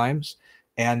sometimes.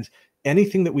 And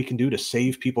anything that we can do to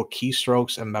save people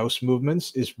keystrokes and mouse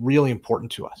movements is really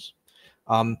important to us.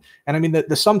 And I mean,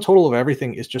 the sum total of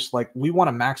everything is just like, we want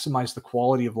to maximize the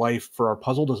quality of life for our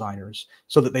puzzle designers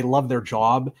so that they love their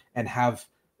job and have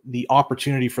the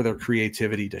opportunity for their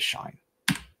creativity to shine.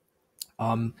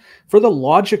 For the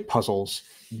logic puzzles,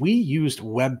 we used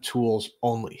web tools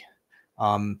only.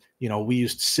 You know, we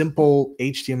used simple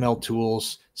HTML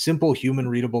tools, simple human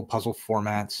readable puzzle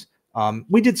formats.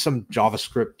 We did some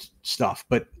JavaScript stuff,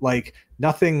 but like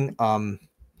nothing,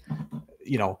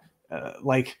 you know,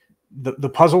 like the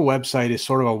puzzle website is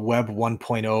sort of a web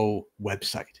 1.0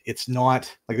 website. It's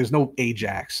not like, there's no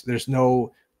Ajax. There's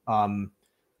no,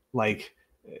 like,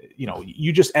 you know,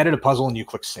 you just edit a puzzle and you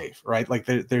click save, right? Like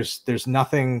there's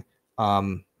nothing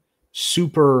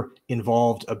super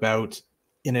involved about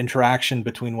an interaction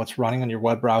between what's running on your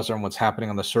web browser and what's happening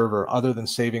on the server, other than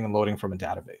saving and loading from a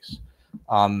database.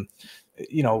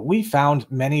 You know, we found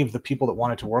many of the people that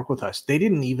wanted to work with us, they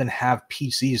didn't even have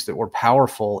PCs that were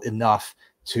powerful enough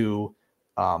to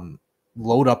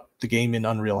load up the game in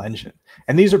Unreal Engine.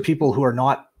 And these are people who are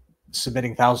not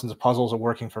submitting thousands of puzzles or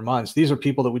working for months. These are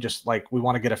people that we just like, we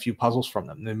want to get a few puzzles from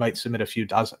them. They might submit a few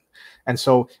dozen. And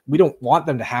so we don't want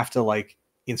them to have to like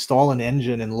install an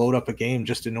engine and load up a game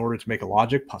just in order to make a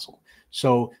logic puzzle.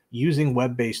 So using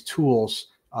web-based tools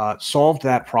solved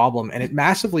that problem, and it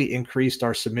massively increased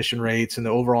our submission rates and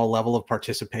the overall level of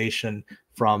participation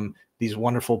from these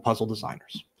wonderful puzzle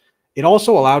designers. It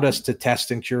also allowed us to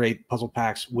test and curate puzzle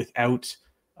packs without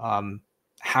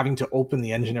having to open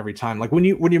the engine every time. Like when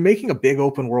you're making a big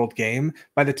open world game,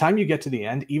 by the time you get to the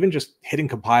end, even just hitting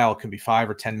compile can be 5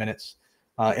 or 10 minutes.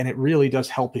 And it really does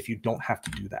help if you don't have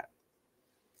to do that.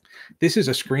 This is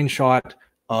a screenshot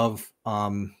of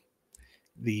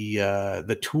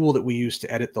the tool that we use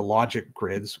to edit the logic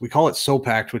grids. We call it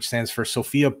SOPACT, which stands for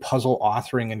Sophia Puzzle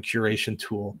Authoring and Curation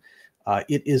Tool.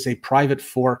 It is a private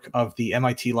fork of the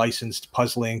MIT licensed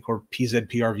Puzzlink or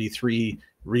PZPRv3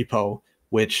 repo,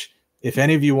 which, if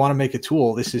any of you want to make a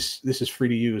tool, this is free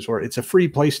to use, or it's a free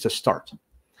place to start.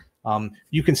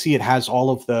 You can see it has all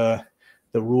of the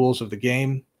rules of the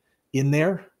game in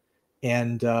there,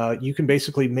 and you can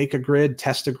basically make a grid,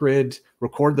 test a grid,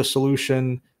 record the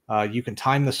solution. You can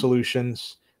time the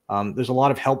solutions. There's a lot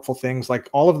of helpful things, like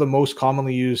all of the most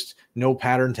commonly used no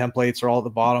pattern templates are all at the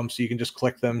bottom, so you can just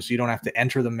click them so you don't have to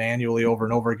enter them manually over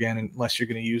and over again unless you're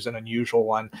going to use an unusual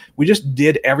one. We just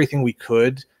did everything we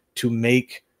could to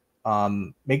make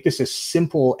this as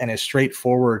simple and as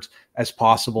straightforward as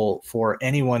possible for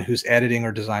anyone who's editing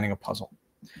or designing a puzzle.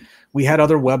 We had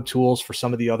other web tools for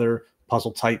some of the other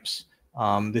puzzle types.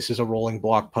 This is a rolling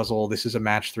block puzzle. This is a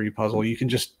match 3 puzzle. You can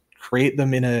just create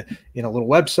them in a little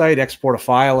website, export a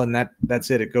file, and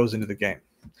that's it. It goes into the game.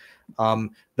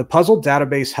 The puzzle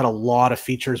database had a lot of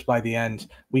features by the end.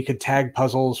 We could tag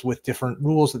puzzles with different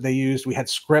rules that they used. We had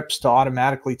scripts to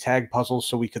automatically tag puzzles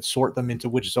so we could sort them into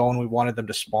which zone we wanted them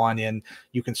to spawn in.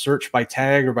 You can search by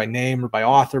tag or by name or by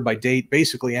author, by date,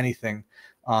 basically anything.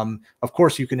 Of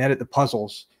course, you can edit the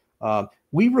puzzles.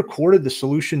 we recorded the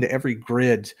solution to every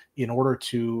grid in order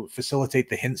to facilitate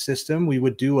the hint system. We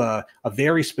would do a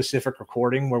very specific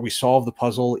recording where we solve the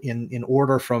puzzle in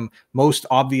order from most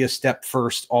obvious step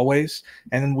first always.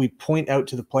 And then we point out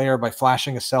to the player by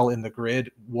flashing a cell in the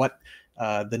grid what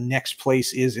the next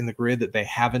place is in the grid that they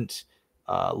haven't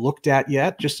looked at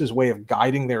yet, just as a way of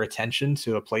guiding their attention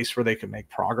to a place where they can make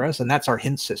progress. And that's our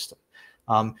hint system.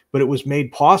 But it was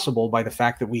made possible by the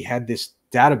fact that we had this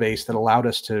database that allowed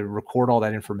us to record all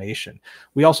that information.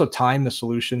 We also time the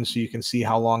solution so you can see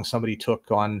how long somebody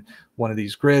took on one of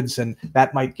these grids, and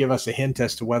that might give us a hint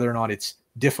as to whether or not it's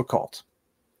difficult.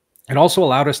 It also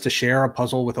allowed us to share a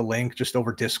puzzle with a link just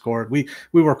over Discord. We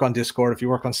work on Discord. If you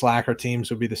work on Slack or Teams,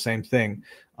 it would be the same thing.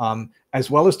 As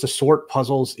well as to sort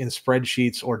puzzles in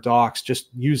spreadsheets or docs just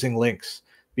using links,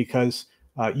 because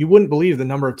you wouldn't believe the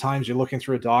number of times you're looking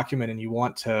through a document and you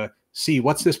want to see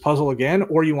what's this puzzle again,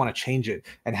 or you want to change it,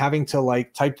 and having to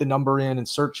like type the number in and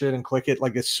search it and click it.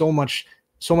 Like, it's so much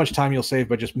time you'll save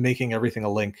by just making everything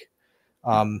a link.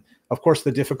 Of course,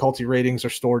 the difficulty ratings are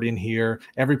stored in here.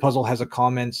 Every puzzle has a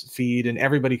comments feed and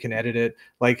everybody can edit it.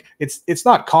 Like, it's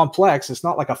not complex. It's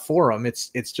not like a forum.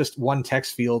 It's just one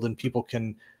text field and people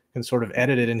can sort of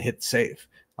edit it and hit save.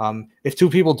 If two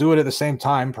people do it at the same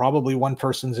time, probably one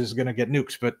person's is going to get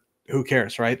nuked, but who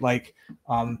cares, right? Like,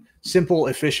 simple,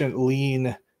 efficient,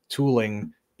 lean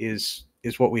tooling is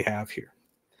what we have here.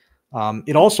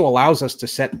 It also allows us to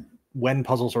set when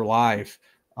puzzles are live.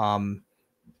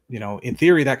 You know, in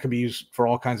theory, that could be used for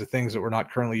all kinds of things that we're not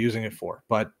currently using it for.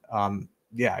 But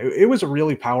yeah, it was a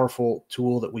really powerful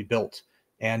tool that we built.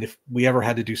 And if we ever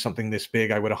had to do something this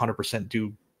big, I would 100%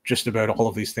 do just about all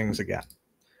of these things again.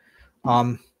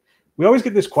 We always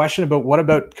get this question about what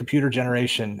about computer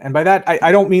generation? And by that,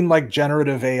 I don't mean like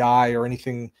generative AI or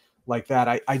anything like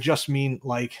that. I just mean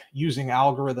like using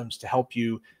algorithms to help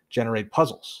you generate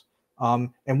puzzles.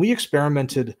 And we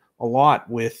experimented a lot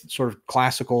with sort of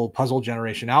classical puzzle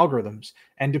generation algorithms.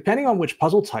 And depending on which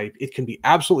puzzle type, it can be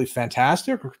absolutely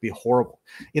fantastic or it could be horrible.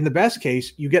 In the best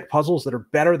case, you get puzzles that are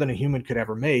better than a human could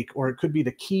ever make, or it could be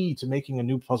the key to making a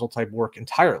new puzzle type work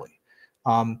entirely.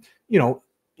 You know,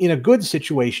 in a good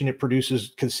situation, it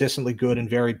produces consistently good and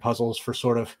varied puzzles for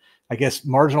sort of, I guess,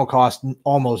 marginal cost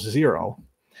almost zero.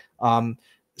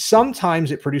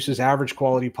 Sometimes it produces average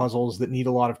quality puzzles that need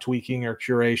a lot of tweaking or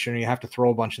curation, and you have to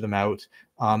throw a bunch of them out.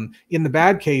 In the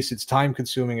bad case, it's time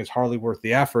consuming, it's hardly worth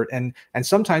the effort. And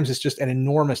sometimes it's just an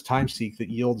enormous time sink that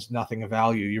yields nothing of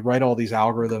value. You write all these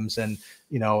algorithms and,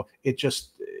 you know, it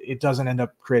doesn't end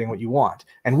up creating what you want.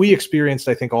 And we experienced,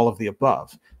 I think, all of the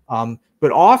above.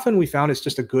 But often we found it's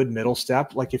just a good middle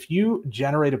step. Like, if you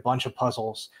generate a bunch of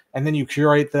puzzles and then you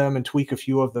curate them and tweak a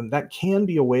few of them, that can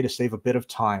be a way to save a bit of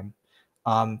time.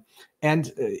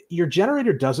 And your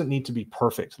generator doesn't need to be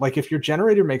perfect. Like, if your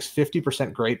generator makes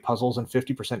 50% great puzzles and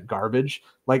 50% garbage,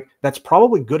 like, that's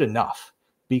probably good enough,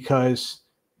 because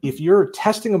if you're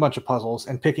testing a bunch of puzzles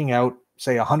and picking out,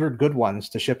 say, 100 good ones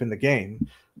to ship in the game,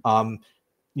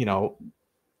 you know,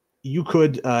 you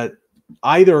could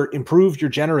either improve your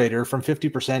generator from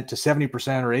 50% to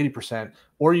 70% or 80%,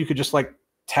 or you could just like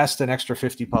test an extra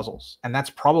 50 puzzles. And that's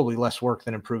probably less work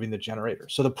than improving the generator.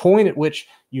 So the point at which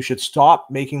you should stop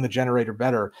making the generator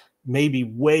better may be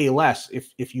way less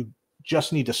if you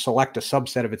just need to select a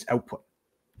subset of its output.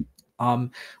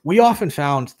 We often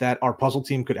found that our puzzle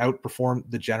team could outperform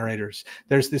the generators.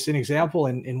 There's this an example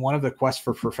in one of the Quest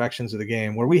for Perfections of the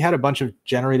game where we had a bunch of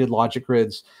generated logic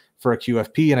grids for a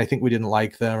QFP, and I think we didn't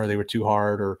like them, or they were too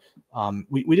hard, or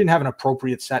we didn't have an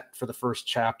appropriate set for the first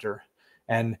chapter.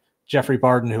 And Jeffrey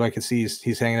Barden, who I can see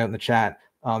he's hanging out in the chat,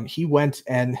 he went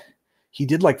and he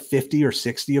did like 50 or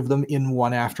 60 of them in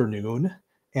one afternoon.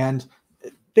 And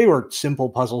they were simple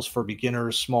puzzles for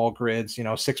beginners, small grids, you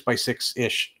know,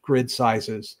 6x6-ish grid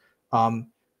sizes.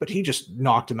 But he just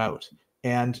knocked them out.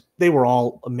 And they were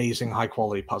all amazing,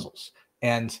 high-quality puzzles.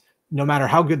 And no matter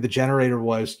how good the generator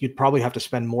was, you'd probably have to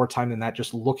spend more time than that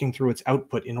just looking through its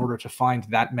output in order to find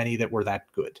that many that were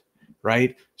that good,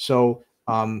 right? So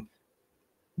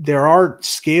there are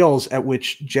scales at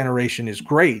which generation is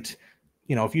great.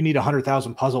 You know, if you need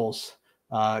 100,000 puzzles,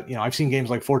 you know, I've seen games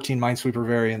like 14 Minesweeper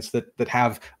variants that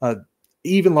have a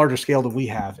even larger scale than we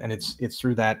have, and it's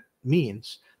through that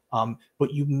means.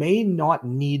 But you may not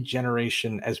need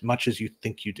generation as much as you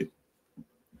think you do.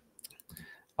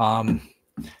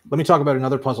 Let me talk about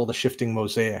another puzzle, the shifting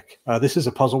mosaic. This is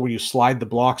a puzzle where you slide the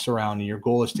blocks around, and your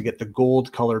goal is to get the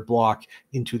gold-colored block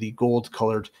into the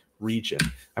gold-colored region.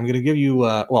 I'm going to give you,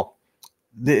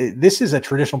 this is a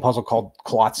traditional puzzle called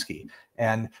Klotsky.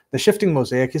 And the shifting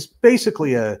mosaic is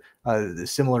basically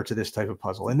similar to this type of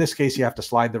puzzle. In this case, you have to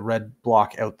slide the red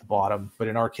block out the bottom, but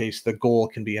in our case, the goal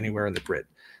can be anywhere in the grid.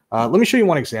 Let me show you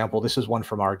one example. This is one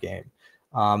from our game.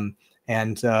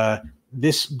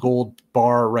 This gold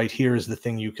bar right here is the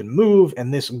thing you can move,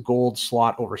 and this gold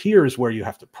slot over here is where you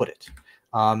have to put it.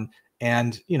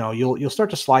 You'll start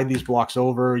to slide these blocks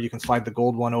over. You can slide the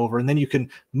gold one over, and then you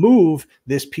can move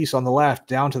this piece on the left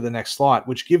down to the next slot,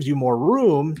 which gives you more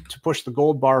room to push the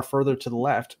gold bar further to the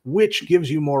left, which gives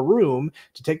you more room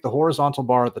to take the horizontal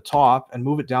bar at the top and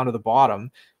move it down to the bottom,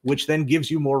 which then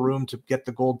gives you more room to get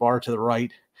the gold bar to the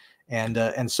right,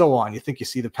 and so on. You think you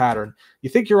see the pattern. You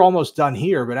think you're almost done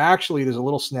here, but actually there's a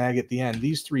little snag at the end.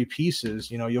 These three pieces,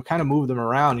 you'll kind of move them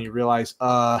around and you realize,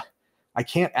 I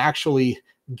can't actually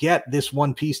get this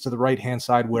one piece to the right-hand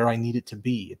side where I need it to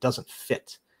be. It doesn't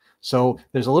fit. So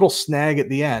there's a little snag at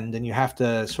the end, and you have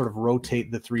to sort of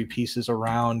rotate the three pieces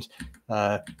around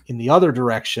in the other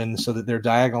direction so that they're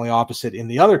diagonally opposite in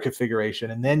the other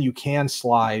configuration, and then you can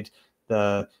slide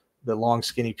the long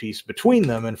skinny piece between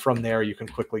them, and from there you can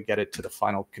quickly get it to the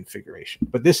final configuration.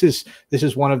 But this is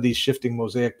one of these shifting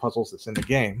mosaic puzzles that's in the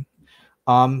game,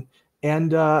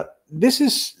 this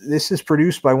is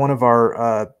produced by one of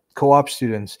our co-op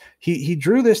students. He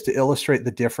drew this to illustrate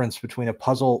the difference between a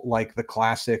puzzle like the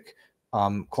classic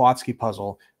Klotsky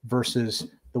puzzle versus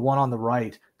the one on the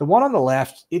right. The one on the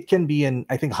left, it can be in,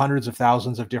 I think, hundreds of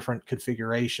thousands of different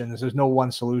configurations. There's no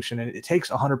one solution, and it takes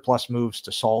 100+ moves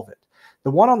to solve it.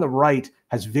 The one on the right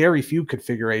has very few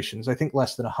configurations, I think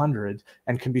less than 100,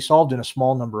 and can be solved in a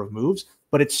small number of moves,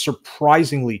 but it's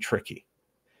surprisingly tricky.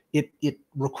 It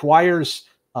requires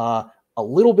a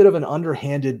little bit of an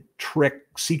underhanded trick,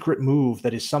 secret move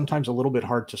that is sometimes a little bit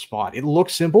hard to spot. It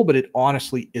looks simple, but it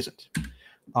honestly isn't.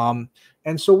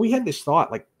 And so we had this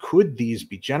thought, like, could these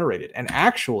be generated? And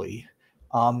actually,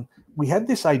 we had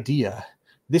this idea.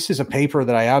 This is a paper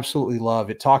that I absolutely love.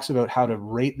 It talks about how to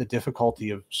rate the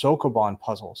difficulty of Sokoban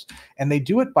puzzles. And they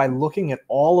do it by looking at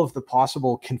all of the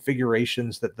possible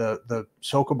configurations that the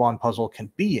Sokoban puzzle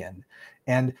can be in.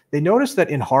 And they notice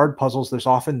that in hard puzzles, there's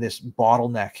often this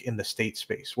bottleneck in the state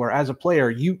space, where as a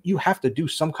player, you have to do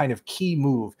some kind of key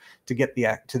move to get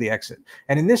to the exit.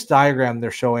 And in this diagram, they're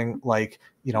showing, like,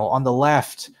 on the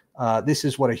left, this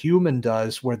is what a human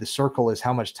does, where the circle is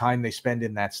how much time they spend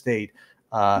in that state.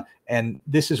 And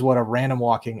this is what a random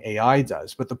walking AI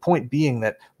does. But the point being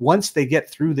that once they get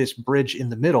through this bridge in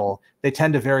the middle, they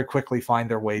tend to very quickly find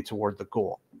their way toward the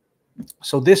goal.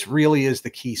 So this really is the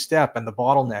key step and the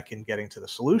bottleneck in getting to the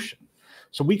solution.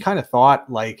 So we kind of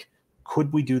thought, like,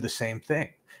 could we do the same thing?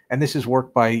 And this is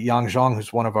work by Yang Zhang,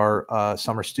 who's one of our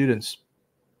summer students.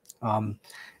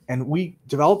 And we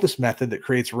developed this method that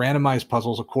creates randomized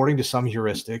puzzles according to some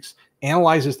heuristics,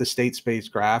 analyzes the state space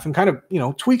graph, and kind of,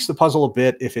 tweaks the puzzle a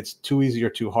bit if it's too easy or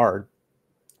too hard,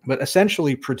 but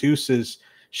essentially produces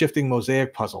shifting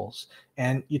mosaic puzzles.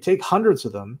 And you take hundreds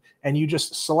of them and you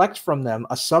just select from them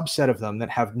a subset of them that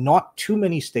have not too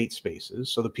many state spaces,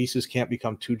 so the pieces can't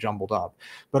become too jumbled up,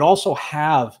 but also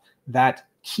have that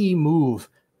key move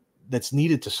that's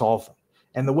needed to solve them.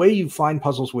 And the way you find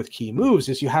puzzles with key moves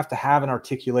is you have to have an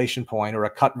articulation point or a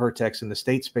cut vertex in the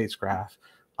state space graph.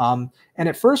 And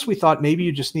at first we thought maybe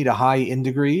you just need a high in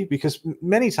degree, because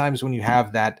many times when you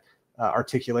have that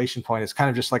articulation point, it's kind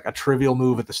of just like a trivial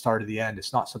move at the start of the end.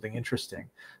 It's not something interesting.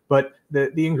 But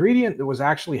the ingredient that was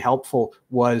actually helpful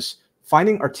was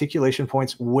finding articulation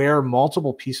points where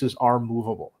multiple pieces are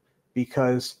movable,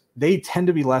 because they tend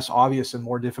to be less obvious and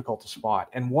more difficult to spot.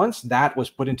 And once that was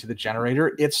put into the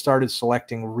generator, it started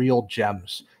selecting real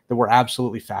gems that were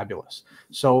absolutely fabulous.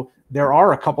 So there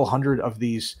are a couple hundred of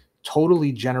these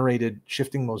totally generated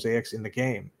shifting mosaics in the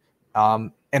game.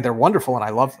 And they're wonderful, and I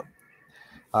love them.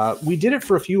 We did it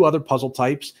for a few other puzzle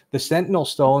types. The Sentinel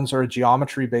Stones are a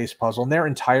geometry-based puzzle, and they're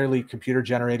entirely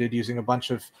computer-generated using a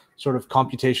bunch of sort of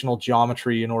computational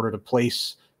geometry in order to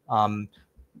place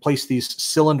these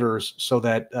cylinders so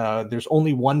that there's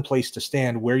only one place to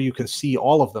stand where you can see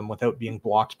all of them without being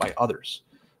blocked by others.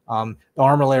 The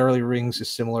armillary rings is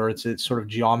similar. It's sort of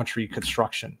geometry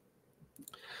construction.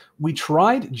 We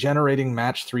tried generating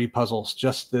match 3 puzzles,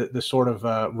 just the sort of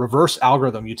reverse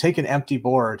algorithm. You take an empty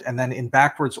board and then in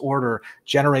backwards order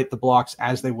generate the blocks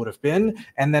as they would have been,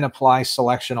 and then apply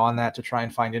selection on that to try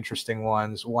and find interesting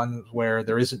ones where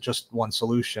there isn't just one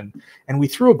solution. And we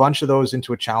threw a bunch of those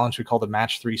into a challenge we call the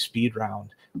match 3 speed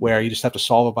round, where you just have to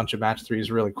solve a bunch of match 3s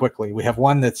really quickly. We have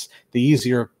one that's the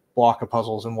easier block of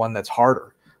puzzles and one that's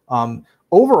harder.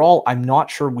 Overall, I'm not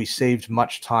sure we saved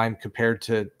much time compared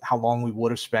to how long we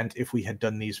would have spent if we had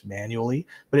done these manually,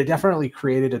 but it definitely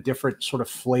created a different sort of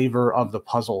flavor of the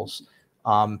puzzles.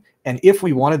 And if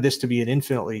we wanted this to be an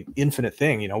infinite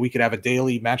thing, you know, we could have a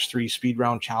daily match 3 speed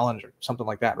round challenge or something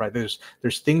like that, right? There's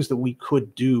things that we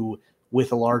could do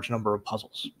with a large number of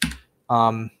puzzles.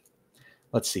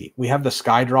 Let's see. We have the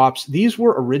sky drops. These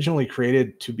were originally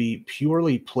created to be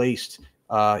purely placed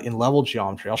in level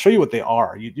geometry. I'll show you what they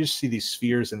are. You just see these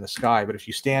spheres in the sky, but if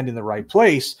you stand in the right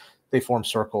place, they form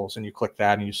circles, and you click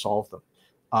that and you solve them.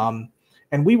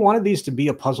 And we wanted these to be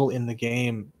a puzzle in the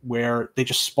game where they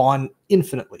just spawn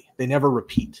infinitely. They never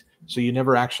repeat. So you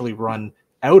never actually run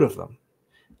out of them.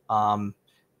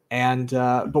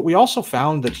 But we also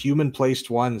found that human placed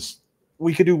ones,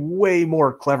 we could do way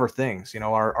more clever things. You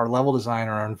know, our level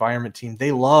designer, our environment team,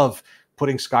 they love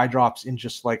putting sky drops in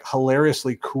just like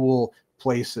hilariously cool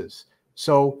places.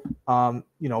 So,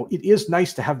 you know, it is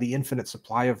nice to have the infinite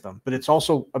supply of them, but it's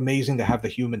also amazing to have the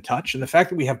human touch. And the fact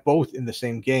that we have both in the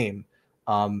same game,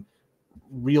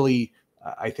 really,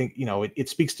 I think, you know, it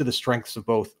speaks to the strengths of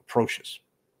both approaches.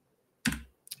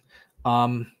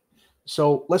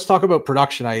 So let's talk about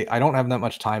production. I don't have that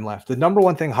much time left. The number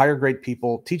one thing, hire great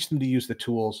people, teach them to use the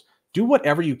tools, do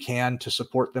whatever you can to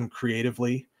support them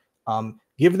creatively.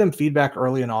 Give them feedback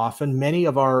early and often. Many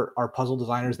of our puzzle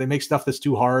designers, they make stuff that's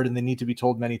too hard and they need to be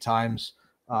told many times.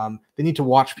 They need to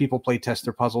watch people play test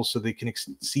their puzzles so they can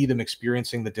see them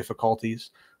experiencing the difficulties.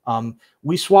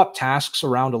 We swapped tasks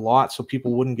around a lot so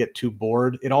people wouldn't get too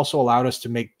bored. It also allowed us to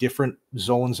make different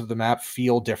zones of the map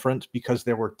feel different because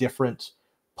there were different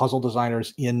puzzle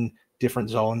designers in different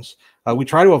zones. We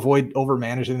try to avoid over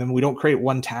managing them. We don't create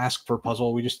one task per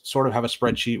puzzle. We just sort of have a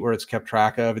spreadsheet where it's kept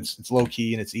track of. It's low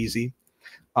key and it's easy.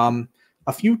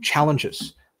 A few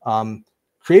challenges.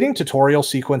 Creating tutorial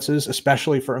sequences,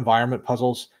 especially for environment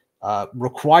puzzles,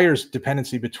 requires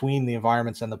dependency between the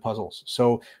environments and the puzzles.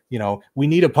 So, you know, we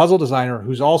need a puzzle designer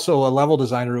who's also a level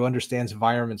designer who understands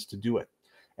environments to do it.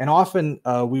 And often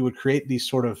we would create these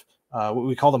sort of, what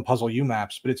we call them puzzle U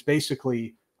maps, but it's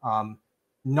basically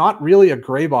not really a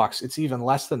gray box. It's even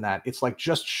less than that. It's like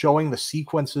just showing the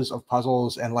sequences of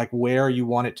puzzles and like where you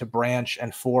want it to branch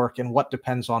and fork and what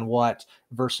depends on what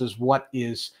versus what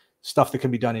is stuff that can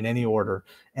be done in any order.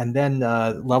 And then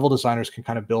level designers can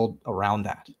kind of build around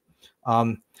that.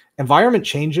 Environment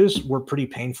changes were pretty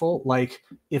painful. Like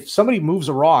if somebody moves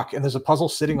a rock and there's a puzzle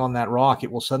sitting on that rock,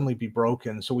 it will suddenly be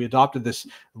broken. So we adopted this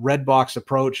red box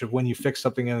approach of when you fix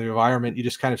something in the environment, you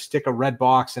just kind of stick a red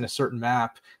box in a certain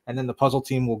map, and then the puzzle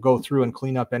team will go through and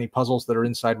clean up any puzzles that are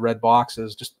inside red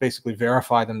boxes, just basically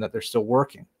verify them that they're still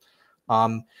working.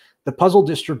 The puzzle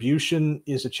distribution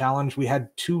is a challenge. We had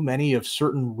too many of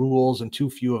certain rules and too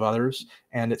few of others.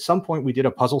 And at some point we did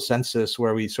a puzzle census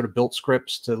where we sort of built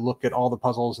scripts to look at all the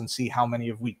puzzles and see how many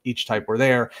of each type were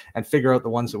there and figure out the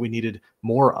ones that we needed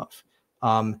more of.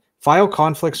 File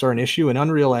conflicts are an issue. In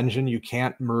Unreal Engine, you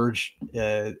can't merge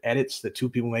edits that two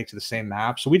people make to the same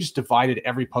map. So we just divided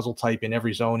every puzzle type in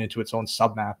every zone into its own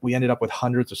submap. We ended up with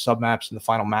hundreds of submaps in the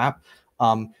final map,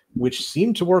 which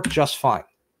seemed to work just fine.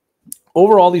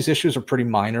 Overall, these issues are pretty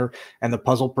minor, and the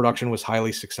puzzle production was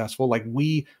highly successful. Like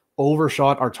we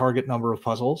overshot our target number of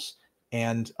puzzles,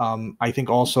 and I think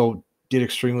also did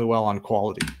extremely well on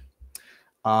quality.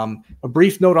 A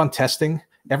brief note on testing.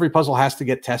 Every puzzle has to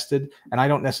get tested, and I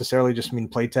don't necessarily just mean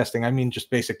play testing. I mean just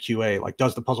basic QA. Like,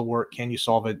 does the puzzle work? Can you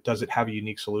solve it? Does it have a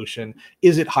unique solution?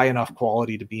 Is it high enough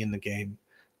quality to be in the game?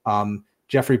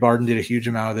 Jeffrey Barden did a huge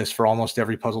amount of this for almost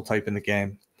every puzzle type in the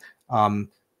game.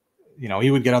 You know,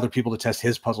 he would get other people to test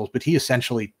his puzzles, but he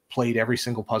essentially played every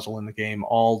single puzzle in the game,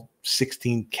 all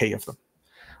 16K of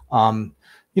them.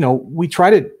 You know, we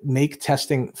try to make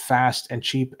testing fast and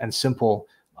cheap and simple.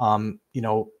 You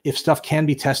know, if stuff can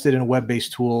be tested in a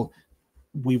web-based tool,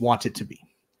 we want it to be.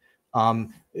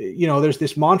 You know, there's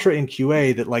this mantra in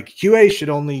QA that like QA should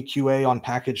only QA on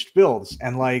packaged builds.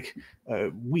 And like,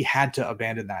 we had to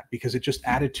abandon that because it just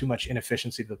added too much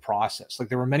inefficiency to the process. Like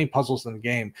there were many puzzles in the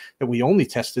game that we only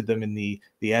tested them in the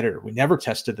editor. We never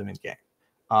tested them in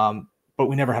game, but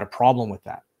we never had a problem with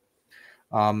that.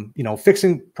 You know,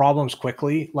 fixing problems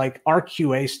quickly, like our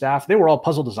QA staff, they were all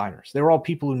puzzle designers. They were all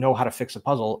people who know how to fix a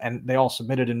puzzle, and they all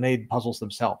submitted and made puzzles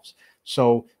themselves.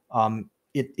 So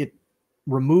it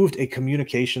removed a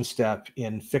communication step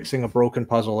in fixing a broken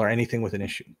puzzle or anything with an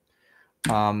issue.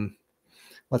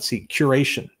 Let's see,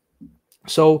 curation.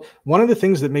 So one of the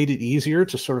things that made it easier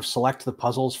to sort of select the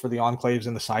puzzles for the enclaves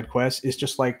and the side quests is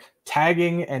just like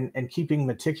tagging and keeping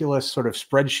meticulous sort of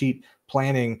spreadsheet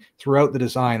planning throughout the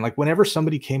design. Like whenever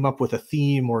somebody came up with a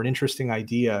theme or an interesting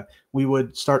idea, we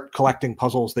would start collecting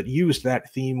puzzles that used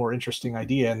that theme or interesting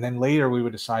idea. And then later we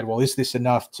would decide, well, is this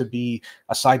enough to be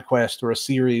a side quest or a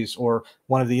series or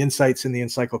one of the insights in the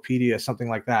encyclopedia, something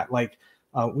like that? Like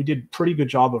we did a pretty good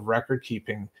job of record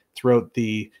keeping throughout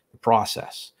the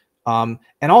process. And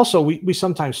also we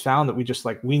sometimes found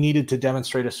that we needed to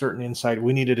demonstrate a certain insight.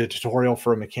 We needed a tutorial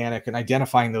for a mechanic, and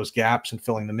identifying those gaps and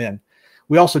filling them in.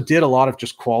 We also did a lot of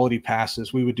just quality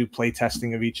passes. We would do play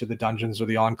testing of each of the dungeons or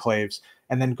the enclaves,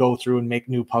 and then go through and make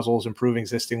new puzzles, improve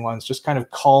existing ones, just kind of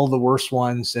cull the worst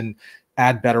ones and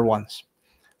add better ones.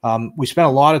 We spent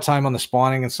a lot of time on the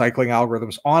spawning and cycling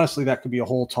algorithms. Honestly, that could be a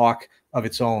whole talk of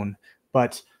its own.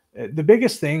 But the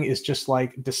biggest thing is just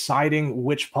like deciding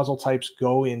which puzzle types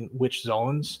go in which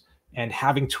zones, and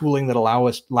having tooling that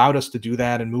allowed us to do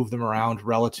that and move them around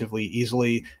relatively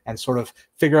easily, and sort of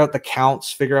figure out the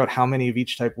counts, figure out how many of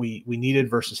each type we needed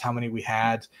versus how many we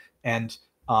had. And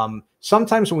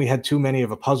sometimes when we had too many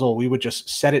of a puzzle, we would just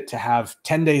set it to have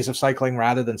 10 days of cycling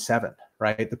rather than 7.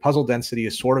 Right? The puzzle density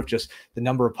is sort of just the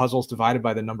number of puzzles divided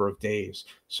by the number of days.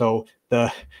 So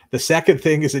the second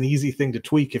thing is an easy thing to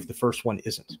tweak if the first one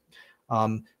isn't.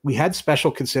 We had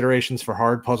special considerations for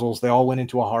hard puzzles. They all went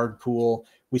into a hard pool.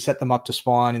 We set them up to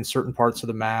spawn in certain parts of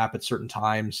the map at certain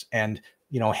times, and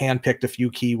handpicked a few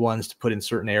key ones to put in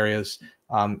certain areas.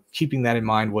 Keeping that in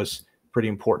mind was pretty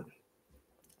important.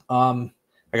 I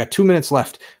got 2 minutes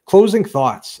left. Closing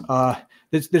thoughts.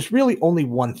 There's really only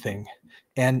one thing.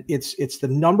 And it's the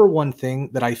number one thing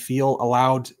that I feel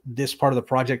allowed this part of the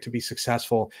project to be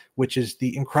successful, which is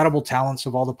the incredible talents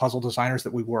of all the puzzle designers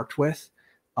that we worked with.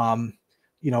 The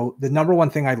number one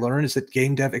thing I learned is that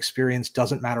game dev experience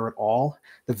doesn't matter at all.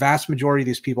 The vast majority of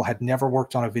these people had never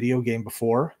worked on a video game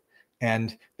before,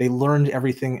 and they learned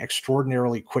everything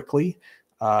extraordinarily quickly.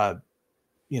 They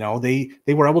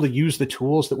were able to use the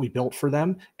tools that we built for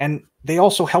them, and they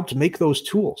also helped make those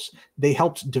tools. They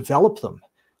helped develop them.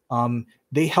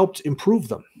 They helped improve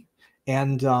them.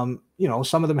 And,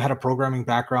 some of them had a programming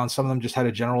background. Some of them just had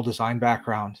a general design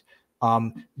background.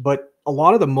 But a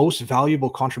lot of the most valuable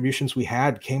contributions we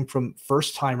had came from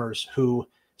first timers who,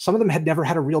 some of them had never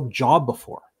had a real job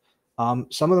before.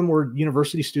 Some of them were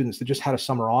university students that just had a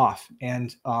summer off.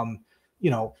 And,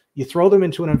 you throw them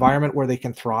into an environment where they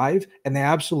can thrive, and they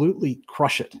absolutely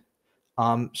crush it.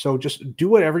 So just do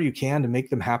whatever you can to make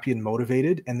them happy and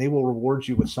motivated, and they will reward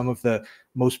you with some of the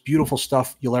most beautiful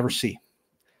stuff you'll ever see.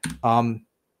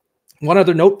 One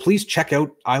other note, please check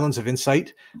out Islands of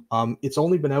Insight. It's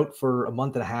only been out for a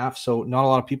month and a half, so not a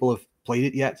lot of people have played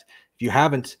it yet. If you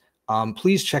haven't,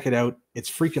 please check it out. It's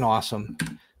freaking awesome.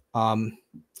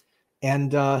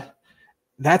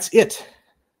 That's it.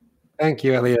 Thank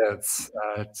you, Elyot.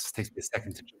 It just takes me a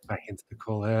second to jump back into the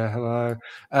call here. Hello.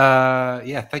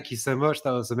 Yeah, thank you so much.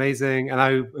 That was amazing. And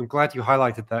I'm glad you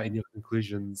highlighted that in your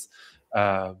conclusions.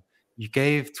 You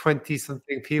gave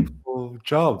 20-something people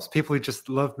jobs, people who just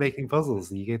love making puzzles,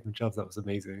 and you gave them jobs. That was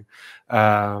amazing.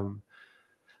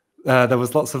 There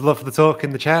was lots of love for the talk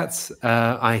in the chat.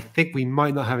 I think we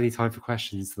might not have any time for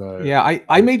questions, though. Yeah,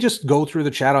 I may just go through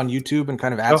the chat on YouTube and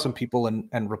kind of add some people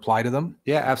and reply to them.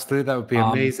 Yeah, absolutely. That would be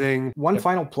amazing. One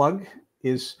final plug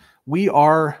is we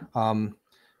are,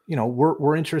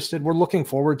 we're interested. We're looking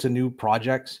forward to new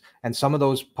projects, and some of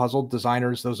those puzzle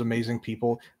designers, those amazing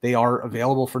people, they are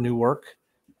available for new work.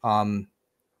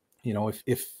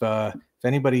 If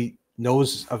anybody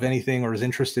knows of anything or is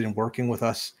interested in working with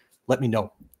us, let me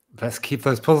know. Let's keep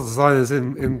those puzzle designers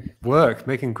in work,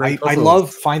 making great puzzles. I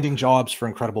love finding jobs for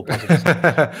incredible puzzles.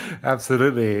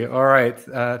 Absolutely. All right.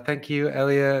 Thank you,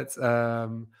 Elyot.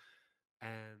 And